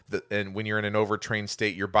 So and when you're in an overtrained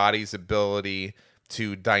state, your body's ability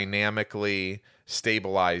to dynamically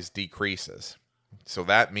stabilize decreases. So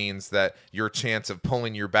that means that your chance of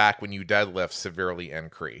pulling your back when you deadlift severely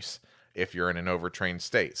increase if you're in an overtrained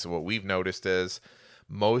state. So what we've noticed is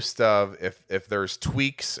if there's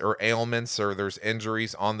tweaks or ailments or there's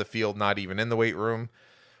injuries on the field, not even in the weight room,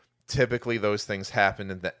 typically those things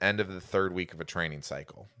happen at the end of the 3rd week of a training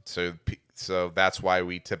cycle. So that's why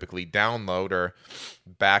we typically download or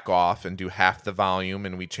back off and do half the volume,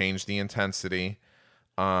 and we change the intensity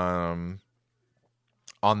on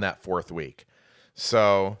that 4th week.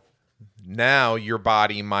 So now your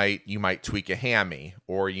body you might tweak a hammy,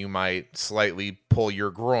 or you might slightly pull your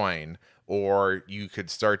groin, or you could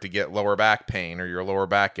start to get lower back pain, or your lower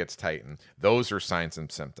back gets tightened. Those are signs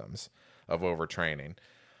and symptoms of overtraining.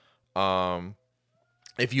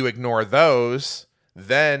 If you ignore those,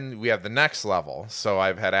 then we have the next level. So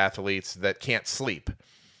I've had athletes that can't sleep.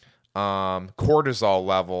 Cortisol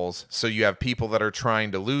levels. So you have people that are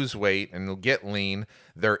trying to lose weight and get lean.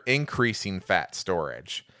 They're increasing fat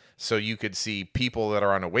storage. So you could see people that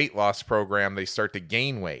are on a weight loss program, they start to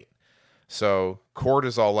gain weight. So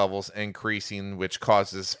cortisol levels increasing, which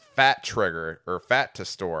causes fat to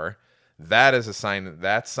store. That is a sign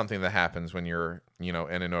that's something that happens when you're, in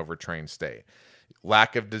an overtrained state.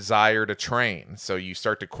 Lack of desire to train. So you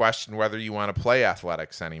start to question whether you want to play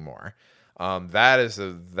athletics anymore. That is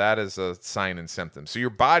a sign and symptom. So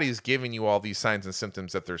your body's giving you all these signs and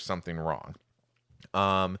symptoms that there's something wrong.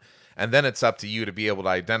 And then it's up to you to be able to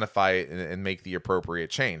identify it and make the appropriate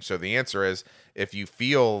change. So the answer is, if you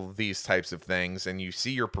feel these types of things and you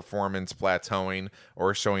see your performance plateauing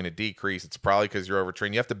or showing a decrease, it's probably because you're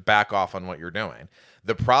overtrained. You have to back off on what you're doing.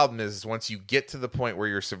 The problem is once you get to the point where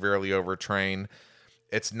you're severely overtrained,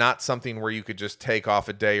 it's not something where you could just take off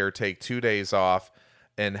a day or take 2 days off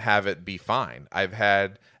and have it be fine. I've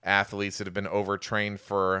had athletes that have been overtrained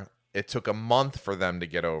it took a month for them to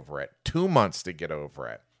get over it, 2 months to get over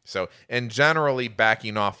it. So, and generally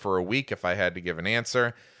backing off for a week, if I had to give an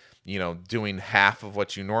answer, doing half of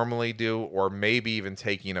what you normally do, or maybe even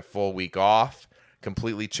taking a full week off,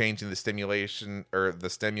 completely changing the stimulation or the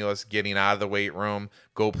stimulus, getting out of the weight room,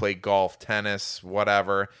 go play golf, tennis,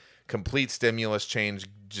 whatever. Complete stimulus change,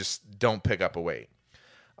 just don't pick up a weight.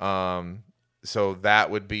 So that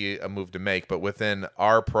would be a move to make. But within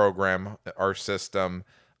our program, our system,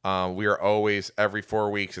 we are always, every 4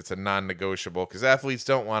 weeks, it's a non-negotiable, because athletes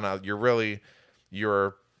don't want to,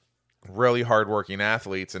 you're really hardworking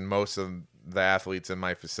athletes, and most of the athletes in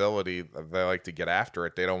my facility, they like to get after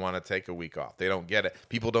it. They don't want to take a week off. They don't get it.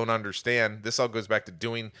 People don't understand. This all goes back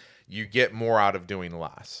to you get more out of doing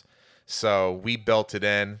less. So we built it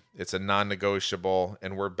in. It's a non-negotiable,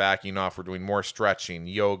 and we're backing off. We're doing more stretching,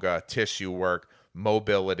 yoga, tissue work,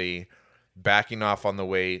 mobility, backing off on the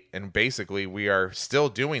weight, and basically we are still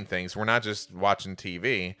doing things. We're not just watching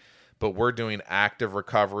TV, but we're doing active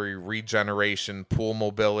recovery, regeneration, pool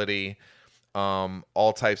mobility,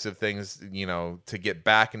 all types of things, to get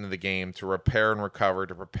back into the game, to repair and recover,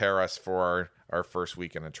 to prepare us for our first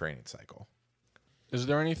week in a training cycle. Is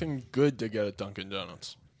there anything good to get at Dunkin'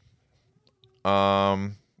 Donuts?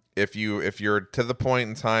 If you're to the point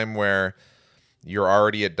in time where you're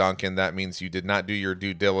already at Dunkin', that means you did not do your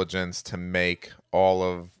due diligence to make all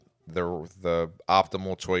of the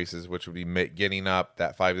optimal choices, which would be getting up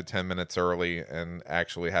that 5 to 10 minutes early and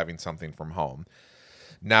actually having something from home.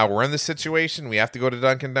 Now we're in the situation, we have to go to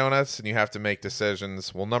Dunkin' Donuts and you have to make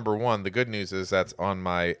decisions. Well, number one, the good news is that's on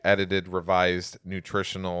my edited, revised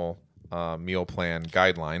nutritional meal plan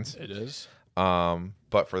guidelines. It is.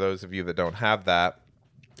 But for those of you that don't have that,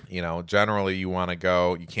 generally you want to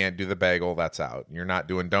go, you can't do the bagel, that's out. You're not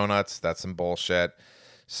doing donuts, that's some bullshit.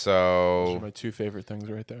 So those are my two favorite things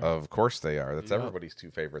right there. Of course they are. That's everybody's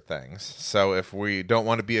two favorite things. So if we don't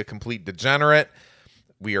want to be a complete degenerate,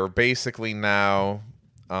 we are basically now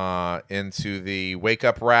into the wake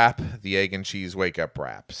up wrap, the egg and cheese wake up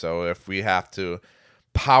wrap. So if we have to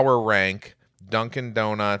power rank Dunkin'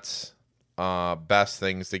 Donuts best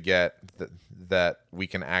things to get that we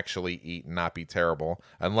can actually eat and not be terrible,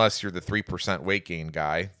 unless you're the 3% weight gain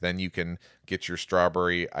guy, then you can get your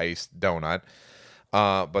strawberry iced donut.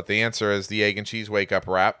 But the answer is the egg and cheese wake up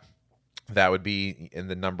wrap. That would be in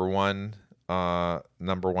the number one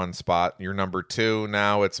spot. Your number two,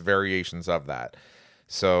 now it's variations of that.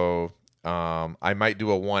 So I might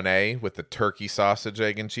do a 1A with the turkey sausage,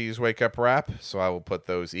 egg and cheese wake up wrap. So I will put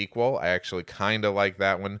those equal. I actually kind of like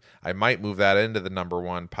that one. I might move that into the number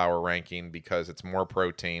one power ranking because it's more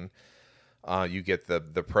protein. You get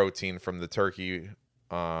the protein from the turkey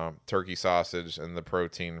sausage and the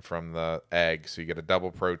protein from the egg, so you get a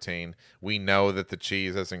double protein. We know that the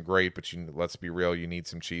cheese isn't great, but let's be real, you need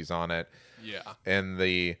some cheese on it. Yeah. And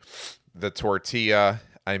the tortilla,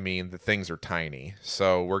 the things are tiny,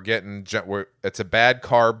 so it's a bad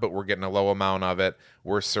carb, but we're getting a low amount of it.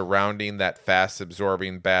 We're surrounding that fast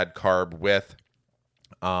absorbing bad carb with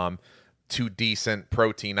two decent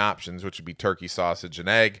protein options, which would be turkey sausage and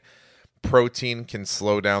egg. Protein can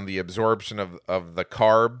slow down the absorption of the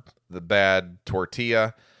carb, the bad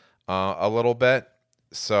tortilla, a little bit.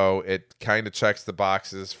 So it kind of checks the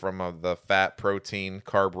boxes from the fat protein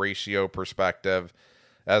carb ratio perspective.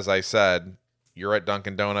 As I said, you're at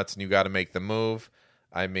Dunkin' Donuts and you got to make the move.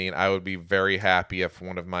 I would be very happy if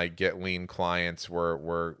one of my Get Lean clients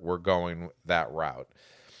were going that route.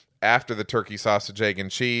 After the turkey sausage, egg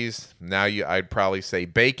and cheese, now I'd probably say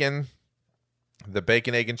bacon. The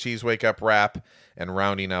bacon, egg, and cheese wake up wrap, and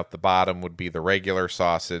rounding out the bottom would be the regular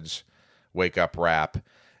sausage wake up wrap.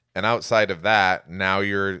 And outside of that, now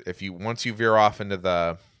once you veer off into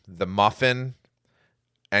the muffin,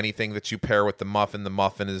 anything that you pair with the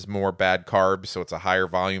muffin is more bad carbs, so it's a higher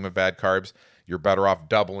volume of bad carbs. You're better off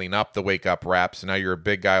doubling up the wake up wrap. So now you're a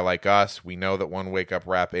big guy like us. We know that one wake up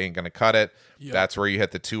wrap ain't going to cut it. Yep. That's where you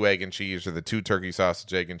hit the 2 egg and cheese or the 2 turkey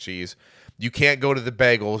sausage, egg and cheese. You can't go to the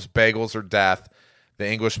bagels. Bagels are death. The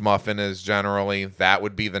English muffin is generally, that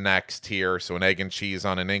would be the next tier. So an egg and cheese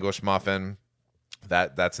on an English muffin,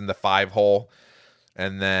 that's in the 5 hole.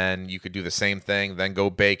 And then you could do the same thing, then go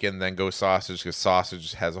bacon, then go sausage, because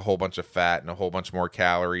sausage has a whole bunch of fat and a whole bunch more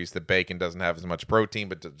calories. The bacon doesn't have as much protein,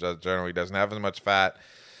 but generally doesn't have as much fat.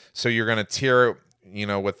 So you're going to tier,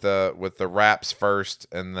 with the wraps first,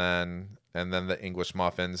 and then the English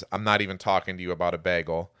muffins. I'm not even talking to you about a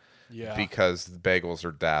bagel. Yeah. Because the bagels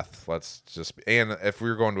are death. And if we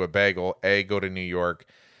were going to a bagel, A, go to New York,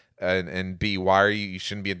 and B, why you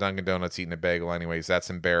shouldn't be at Dunkin' Donuts eating a bagel anyways. That's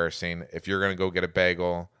embarrassing. If you're going to go get a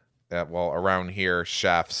bagel, around here,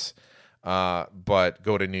 chefs, but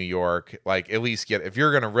go to New York, at least if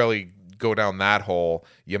you're going to really go down that hole,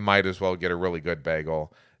 you might as well get a really good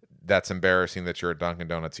bagel. That's embarrassing that you're at Dunkin'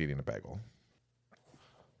 Donuts eating a bagel.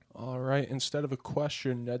 All right. Instead of a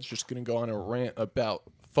question, Ned's just going to go on a rant about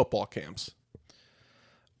football camps.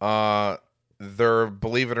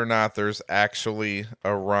 Believe it or not, there's actually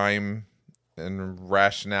a rhyme and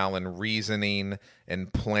rationale and reasoning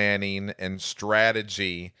and planning and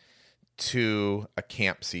strategy to a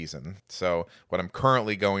camp season. So what I'm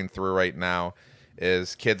currently going through right now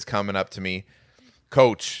is kids coming up to me,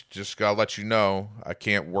 Coach, just gotta let you know, I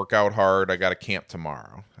can't work out hard. I got a camp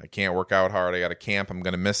tomorrow. I can't work out hard. I got a camp. I'm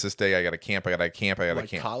gonna miss this day. I got a camp. I got a camp. I got a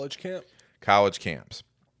camp. College camp? College camps.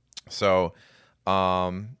 So,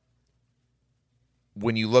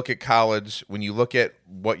 when you look at college, when you look at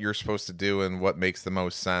what you're supposed to do and what makes the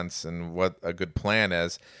most sense and what a good plan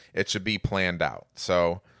is, it should be planned out.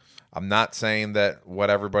 So I'm not saying that what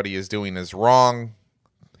everybody is doing is wrong.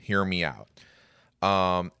 Hear me out.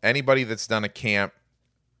 Anybody that's done a camp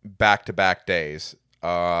back-to-back days,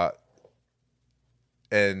 and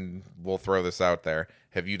we'll throw this out there.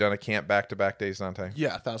 Have you done a camp back-to-back days, Dante?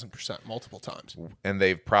 Yeah, 1,000%, multiple times. And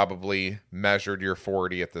they've probably measured your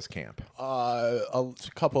 40 at this camp. A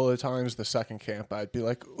couple of times the second camp, I'd be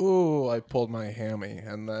like, ooh, I pulled my hammy,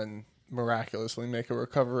 and then miraculously make a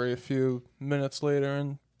recovery a few minutes later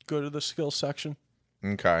and go to the skill section.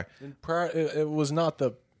 Okay. It was not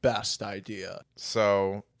the best idea.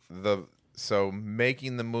 So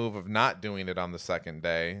making the move of not doing it on the second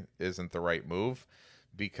day isn't the right move,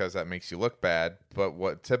 because that makes you look bad. But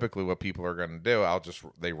what people are going to do,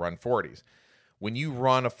 they run 40s. When you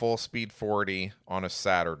run a full speed 40 on a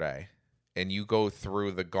Saturday and you go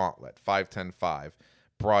through the gauntlet, 5, 10, 5,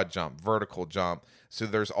 broad jump, vertical jump, so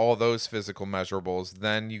there's all those physical measurables,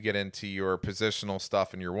 then you get into your positional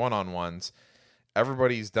stuff and your one-on-ones.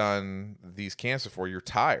 Everybody's done these camps before. You're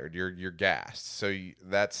tired. You're gassed. So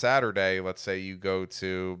that Saturday, let's say you go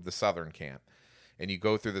to the Southern camp and you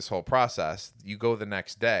go through this whole process. You go the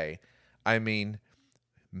next day. I mean,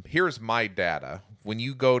 here's my data. When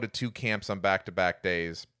you go to 2 camps on back-to-back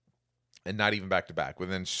days, and not even back-to-back,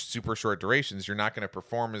 within super short durations, you're not going to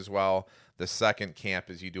perform as well the second camp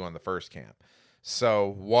as you do on the first camp.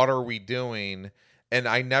 So what are we doing? And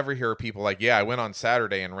I never hear people like, yeah, I went on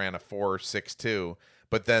Saturday and ran a 4.62,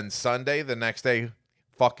 but then Sunday, the next day,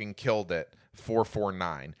 fucking killed it,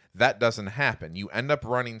 4.49. That doesn't happen. You end up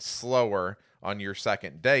running slower on your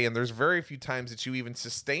second day, and there's very few times that you even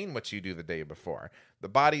sustain what you do the day before. The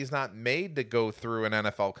body is not made to go through an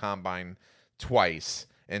NFL combine twice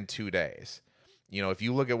in 2 days. You know, if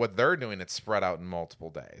you look at what they're doing, it's spread out in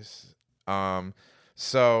multiple days.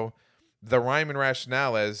 So the rhyme and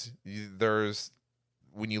rationale is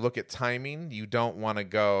when you look at timing, you don't want to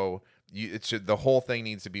go. The whole thing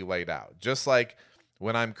needs to be laid out. Just like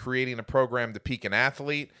when I'm creating a program to peak an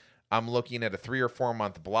athlete, I'm looking at a 3 or 4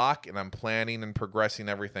 month block and I'm planning and progressing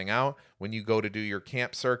everything out. When you go to do your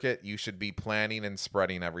camp circuit, you should be planning and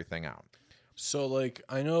spreading everything out. So, like,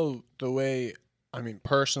 I know the way,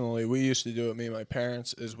 personally, we used to do it, me and my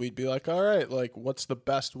parents, is we'd be like, all right, like, what's the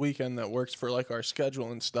best weekend that works for, like, our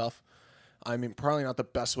schedule and stuff? Probably not the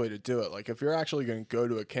best way to do it. Like, if you're actually going to go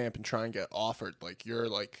to a camp and try and get offered,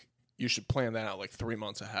 you should plan that out, 3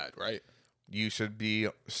 months ahead, right? You should be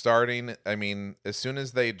starting, as soon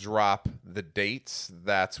as they drop the dates,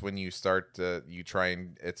 that's when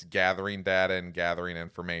it's gathering data and gathering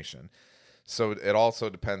information. So it also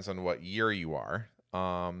depends on what year you are,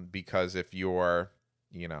 because if you're,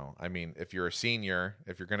 if you're a senior,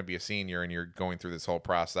 if you're going to be a senior and you're going through this whole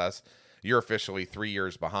process, you're officially 3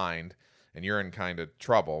 years behind and you're in kind of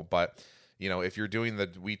trouble. But, if you're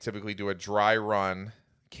we typically do a dry run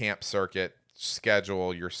camp circuit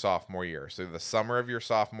schedule your sophomore year. So the summer of your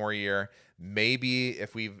sophomore year, maybe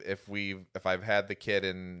if I've had the kid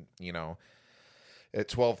in, at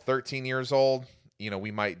 12, 13 years old,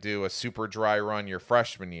 we might do a super dry run your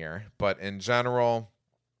freshman year. But in general,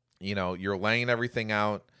 you're laying everything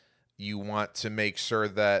out. You want to make sure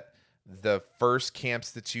that the first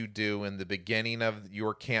camps that you do in the beginning of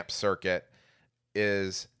your camp circuit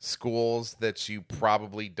is schools that you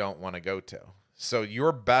probably don't want to go to. So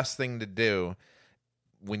your best thing to do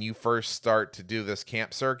when you first start to do this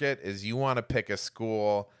camp circuit is you want to pick a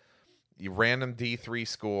school, a random D3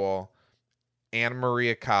 school, Anna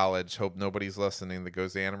Maria College. Hope nobody's listening that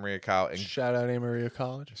goes to Anna Maria College. Shout out Anna Maria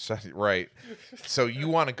College. Right. So you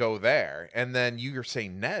want to go there. And then you're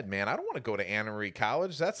saying, Ned, man, I don't want to go to Anna Maria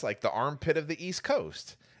College. That's like the armpit of the East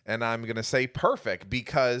Coast. And I'm going to say perfect,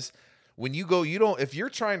 because when you go, if you're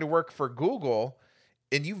trying to work for Google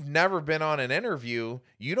and you've never been on an interview,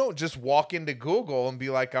 you don't just walk into Google and be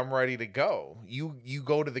like, I'm ready to go. You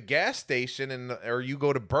go to the gas station or you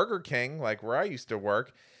go to Burger King, like where I used to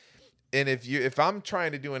work, And if I'm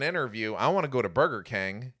trying to do an interview, I want to go to Burger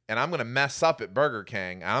King, and I'm going to mess up at Burger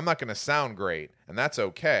King, and I'm not going to sound great, and that's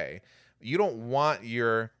okay. You don't want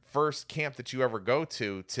your first camp that you ever go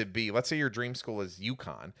to be, let's say your dream school is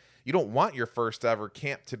UConn. You don't want your first ever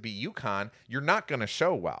camp to be UConn. You're not going to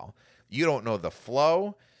show well. You don't know the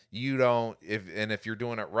flow. You don't, if you're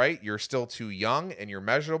doing it right, you're still too young, and your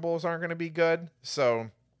measurables aren't going to be good.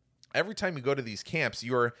 So every time you go to these camps,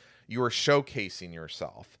 you're showcasing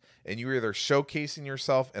yourself, and you're either showcasing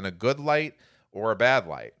yourself in a good light or a bad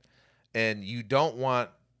light. And you don't want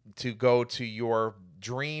to go to your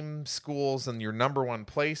dream schools and your number one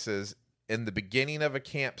places in the beginning of a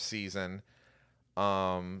camp season,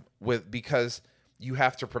 because you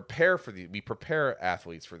have to prepare for we prepare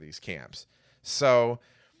athletes for these camps. So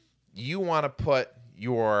you want to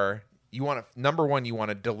number one, you want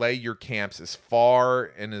to delay your camps as far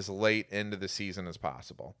and as late into the season as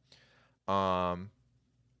possible.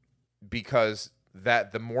 Because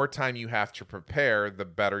the more time you have to prepare, the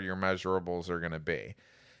better your measurables are going to be.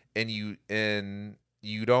 And you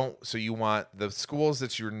want the schools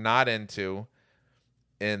that you're not into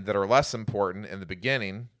and that are less important in the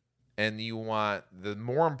beginning, and you want the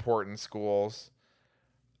more important schools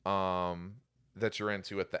that you're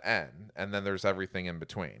into at the end, and then there's everything in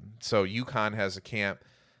between. So UConn has a camp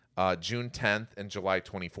June 10th and July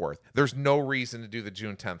 24th. There's no reason to do the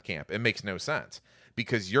June 10th camp. It makes no sense,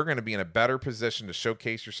 because you're going to be in a better position to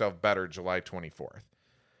showcase yourself better July 24th.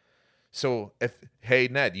 So hey,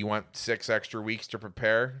 Ned, you want 6 extra weeks to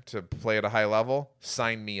prepare to play at a high level?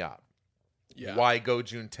 Sign me up. Yeah. Why go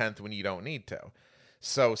June 10th when you don't need to?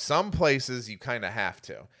 So some places you kind of have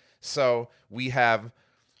to. So we have,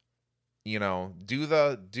 do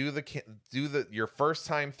your first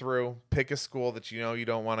time through, pick a school that you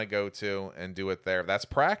don't want to go to and do it there. That's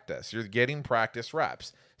practice. You're getting practice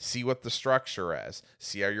reps. See what the structure is.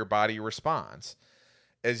 See how your body responds.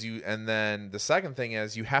 And then the second thing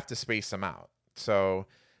is you have to space them out. So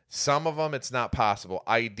some of them it's not possible.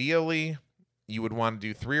 Ideally, you would want to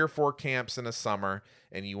do 3 or 4 camps in the summer,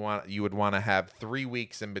 and you would want to have 3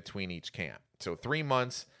 weeks in between each camp. So 3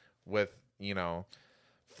 months with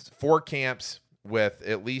 4 camps with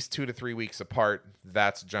at least 2 to 3 weeks apart.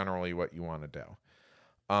 That's generally what you want to do.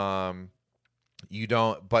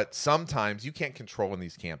 But sometimes you can't control when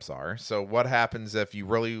these camps are. So what happens if you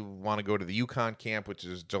really want to go to the UConn camp, which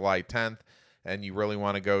is July 10th, and you really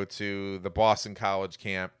want to go to the Boston College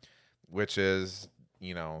camp, which is,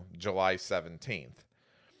 July 17th?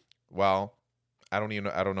 Well, I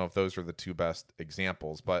don't know if those are the 2 best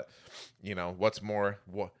examples, but what's more,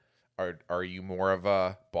 are you more of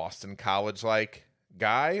a Boston College like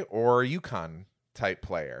guy or a UConn type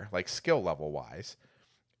player, like skill level wise?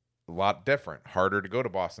 A lot different. Harder to go to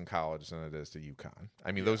Boston College than it is to UConn.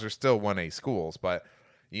 I mean, those are still 1A schools, but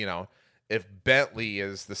if Bentley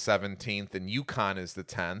is the 17th and UConn is the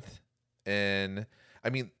 10th, and I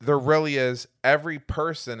mean, there really is, every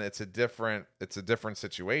person, it's a different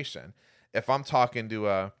situation. If I'm talking to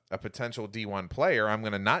a potential D1 player, I'm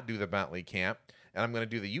going to not do the Bentley camp, and I'm going to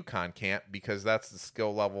do the UConn camp, because that's the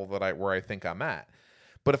skill level where I think I'm at.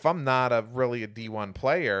 But if I'm not really a D1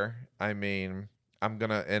 player, I mean, I'm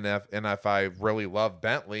gonna, and if I really love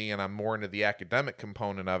Bentley and I'm more into the academic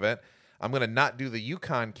component of it, I'm gonna not do the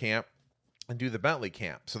UConn camp and do the Bentley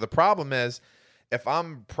camp. So the problem is, if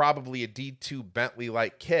I'm probably a D2 Bentley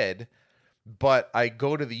like kid, but I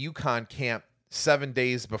go to the UConn camp 7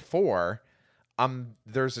 days before,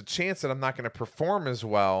 there's a chance that I'm not going to perform as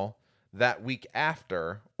well that week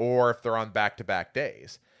after, or if they're on back-to-back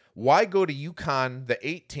days. Why go to UConn the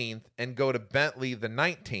 18th and go to Bentley the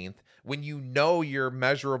 19th when your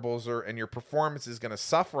measurables and your performance is going to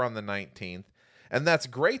suffer on the 19th? And that's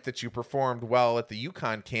great that you performed well at the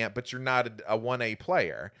UConn camp, but you're not a 1A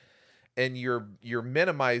player, and you're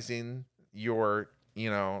minimizing you're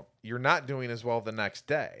not doing as well the next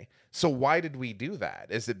day. So why did we do that?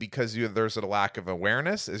 Is it because there's a lack of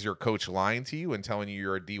awareness? Is your coach lying to you and telling you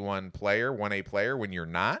you're a D1 player, 1A player, when you're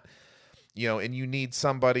not? And you need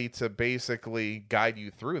somebody to basically guide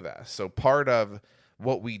you through this. So part of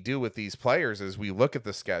what we do with these players is we look at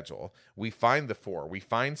the schedule, we find the 4, we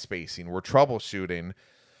find spacing, we're troubleshooting,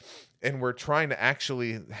 and we're trying to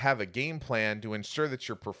actually have a game plan to ensure that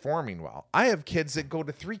you're performing well. I have kids that go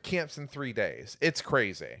to 3 camps in 3 days. It's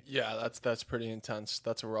crazy. Yeah, that's pretty intense.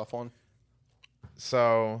 That's a rough one.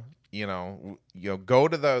 So, go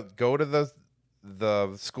to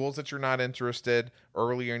the schools that you're not interested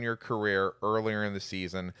earlier in your career, earlier in the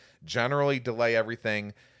season. Generally delay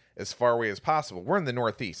everything. as far away as possible. We're in the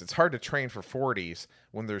Northeast. It's hard to train for 40s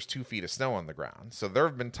when there's 2 feet of snow on the ground. So there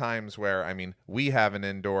have been times where, I mean, we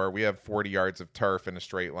have 40 yards of turf in a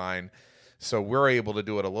straight line. So we're able to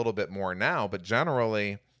do it a little bit more now. But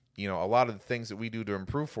generally, a lot of the things that we do to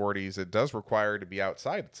improve 40s, it does require to be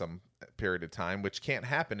outside at some period of time, which can't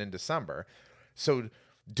happen in December. So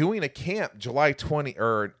doing a camp April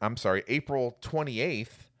 28th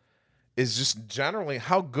is just generally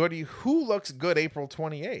who looks good April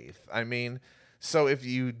 28th? I mean, so if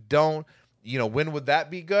you don't, when would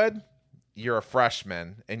that be good? You're a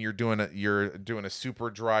freshman and you're doing a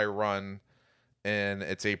super dry run and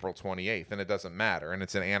it's April 28th and it doesn't matter and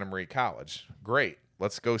it's in Anna Marie College. Great.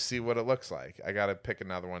 Let's go see what it looks like. I got to pick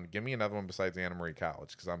another one. Give me another one besides Anna Marie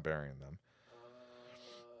College because I'm burying them.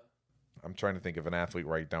 I'm trying to think of an athlete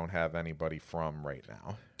where I don't have anybody from right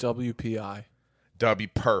now. WPI.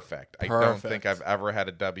 Perfect. I don't think I've ever had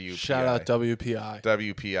a WPI. Shout out WPI.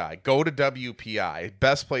 WPI. Go to WPI.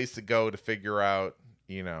 Best place to go to figure out,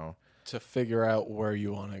 To figure out where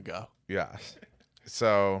you want to go. Yes.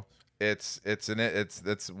 So it's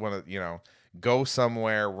one of, go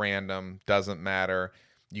somewhere random, doesn't matter.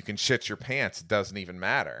 You can shit your pants. It doesn't even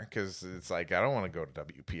matter because it's like, I don't want to go to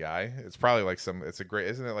WPI. It's probably like isn't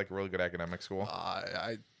it like a really good academic school?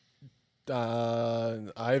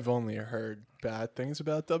 I've only heard bad things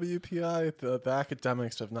about WPI. The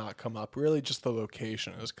academics have not come up. Really, just the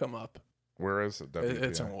location has come up. Where is it? WPI?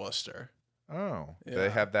 It's in Worcester. Oh, yeah. They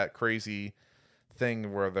have that crazy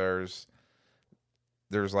thing where there's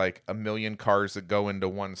like 1 million cars that go into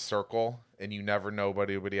one circle, and you never know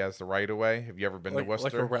nobody has the right of way. Have you ever been to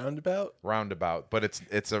Worcester? Like a roundabout? Roundabout, but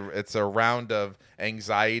it's a round of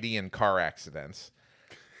anxiety and car accidents.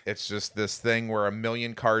 It's just this thing where 1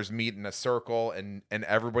 million cars meet in a circle and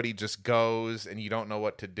everybody just goes and you don't know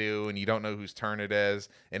what to do and you don't know whose turn it is.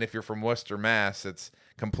 And if you're from Worcester, Mass, it's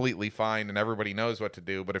completely fine and everybody knows what to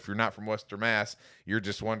do. But if you're not from Worcester, Mass, you're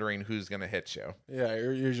just wondering who's going to hit you. Yeah,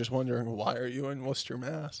 you're just wondering, why are you in Worcester,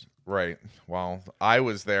 Mass? Right. Well, I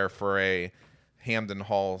was there for a Hamden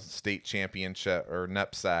Hall State Championship or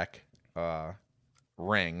NEPSAC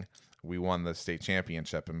ring. We won the state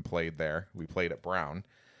championship and played there. We played at Brown.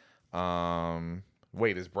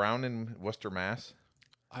 Wait, is Brown in Worcester, Mass?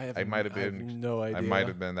 I might have been no idea. That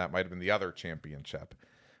might have been the other championship.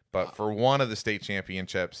 But for one of the state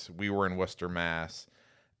championships, we were in Worcester, Mass,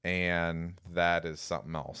 and that is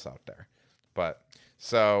something else out there. But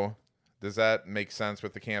so does that make sense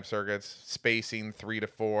with the camp circuits? Spacing 3 to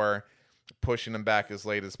 4, pushing them back as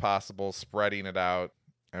late as possible, spreading it out.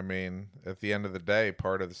 I mean, at the end of the day,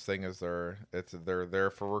 part of this thing is they're there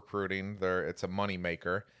for recruiting. It's a money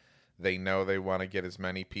maker. They know they want to get as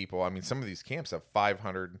many people. I mean, some of these camps have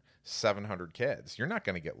 500, 700 kids. You're not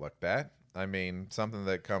going to get looked at. I mean, something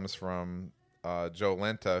that comes from Joe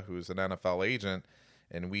Lenta, who's an NFL agent,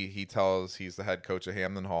 and he's the head coach at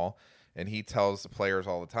Hamden Hall, and he tells the players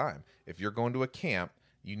all the time, if you're going to a camp,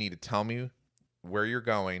 you need to tell me where you're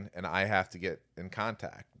going, and I have to get in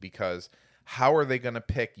contact because how are they going to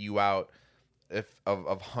pick you out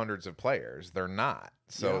of hundreds of players? They're not.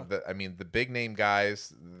 So yeah. The big name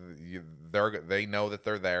guys, they know that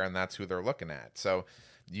they're there, and that's who they're looking at. So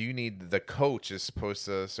you need the coach is supposed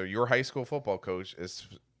to. So your high school football coach is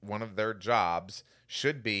one of their jobs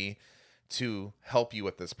should be to help you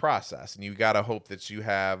with this process, and you got to hope that you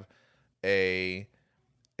have a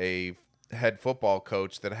head football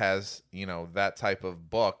coach that has that type of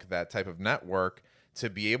book, that type of network to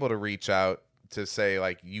be able to reach out to say,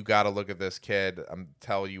 like, you got to look at this kid. I'm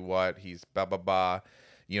telling you what, he's blah, blah, blah.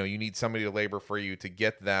 You need somebody to labor for you to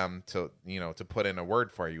get them to, to put in a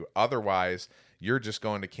word for you. Otherwise, you're just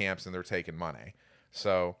going to camps and they're taking money.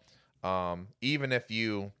 So even if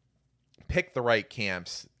you pick the right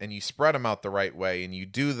camps and you spread them out the right way and you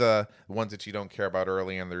do the ones that you don't care about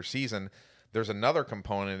early in their season, there's another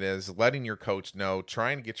component is letting your coach know,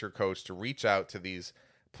 trying to get your coach to reach out to these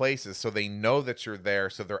places so they know that you're there,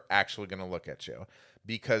 so they're actually going to look at you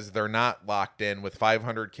because they're not locked in with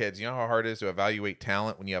 500 kids. You know how hard it is to evaluate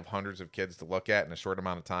talent when you have hundreds of kids to look at in a short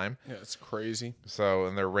amount of time? Yeah, it's crazy. So,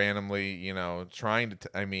 and they're randomly, trying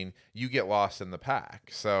to, you get lost in the pack.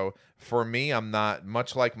 So for me, I'm not,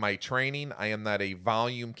 much like my training, I am not a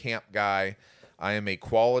volume camp guy. I am a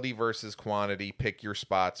quality versus quantity. Pick your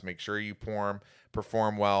spots. Make sure you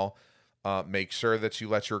perform well. Make sure that you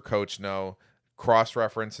let your coach know.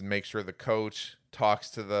 Cross-reference and make sure the coach talks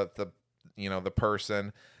to the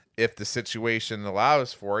person. If the situation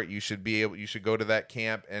allows for it, you should go to that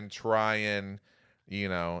camp and try and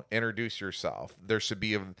introduce yourself. There should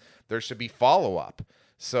be follow-up.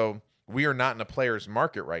 So we are not in a player's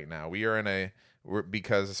market right now. We are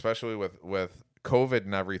because especially with COVID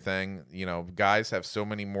and everything, guys have so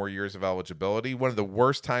many more years of eligibility. One of the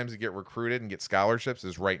worst times to get recruited and get scholarships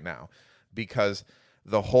is right now, because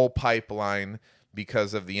the whole pipeline,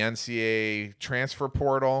 because of the NCAA transfer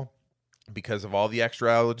portal, because of all the extra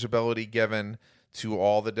eligibility given to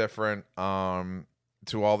all the different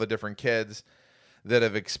kids that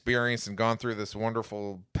have experienced and gone through this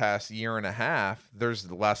wonderful past year and a half,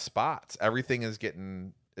 there's less spots. Everything is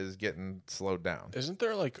getting slowed down. Isn't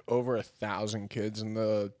there like over 1,000 kids in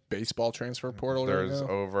the baseball transfer portal right now? There's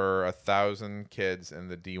over 1,000 kids in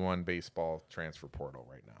the D1 baseball transfer portal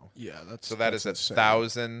right now. Yeah, that's insane.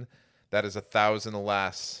 1,000. That is 1,000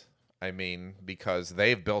 less. I mean, because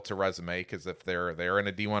they've built a resume. Because if they're in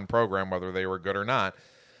a D1 program, whether they were good or not,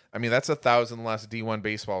 I mean, that's 1,000 less D1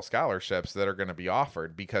 baseball scholarships that are going to be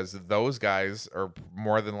offered, because those guys are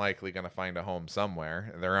more than likely going to find a home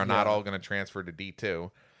somewhere. They're not all going to transfer to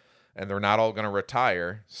D2, and they're not all going to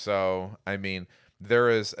retire. So, I mean, there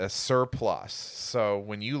is a surplus. So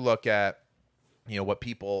when you look at, what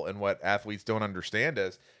people and what athletes don't understand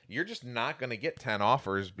is you're just not going to get 10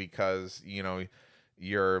 offers because,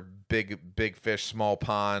 you're big fish, small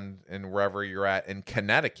pond, and wherever you're at in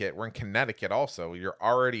Connecticut. We're in Connecticut also. You're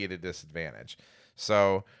already at a disadvantage.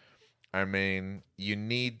 So, I mean, you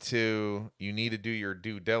need to do your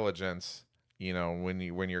due diligence, when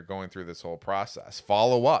you're going through this whole process.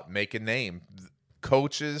 Follow up, make a name.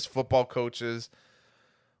 Football coaches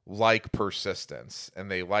like persistence, and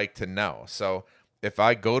they like to know. So if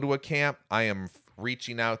I go to a camp, I am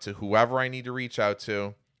reaching out to whoever I need to reach out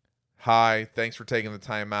to. Hi, thanks for taking the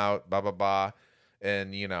time out, blah, blah, blah.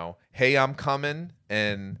 And, hey, I'm coming,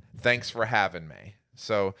 and thanks for having me.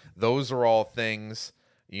 So those are all things,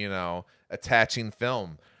 attaching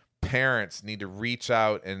film. Parents need to reach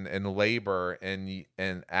out and labor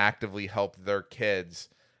and actively help their kids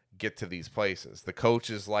get to these places. The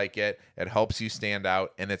coaches like it. It helps you stand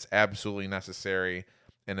out, and it's absolutely necessary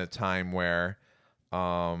in a time where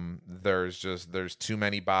there's too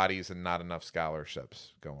many bodies and not enough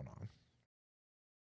scholarships going on.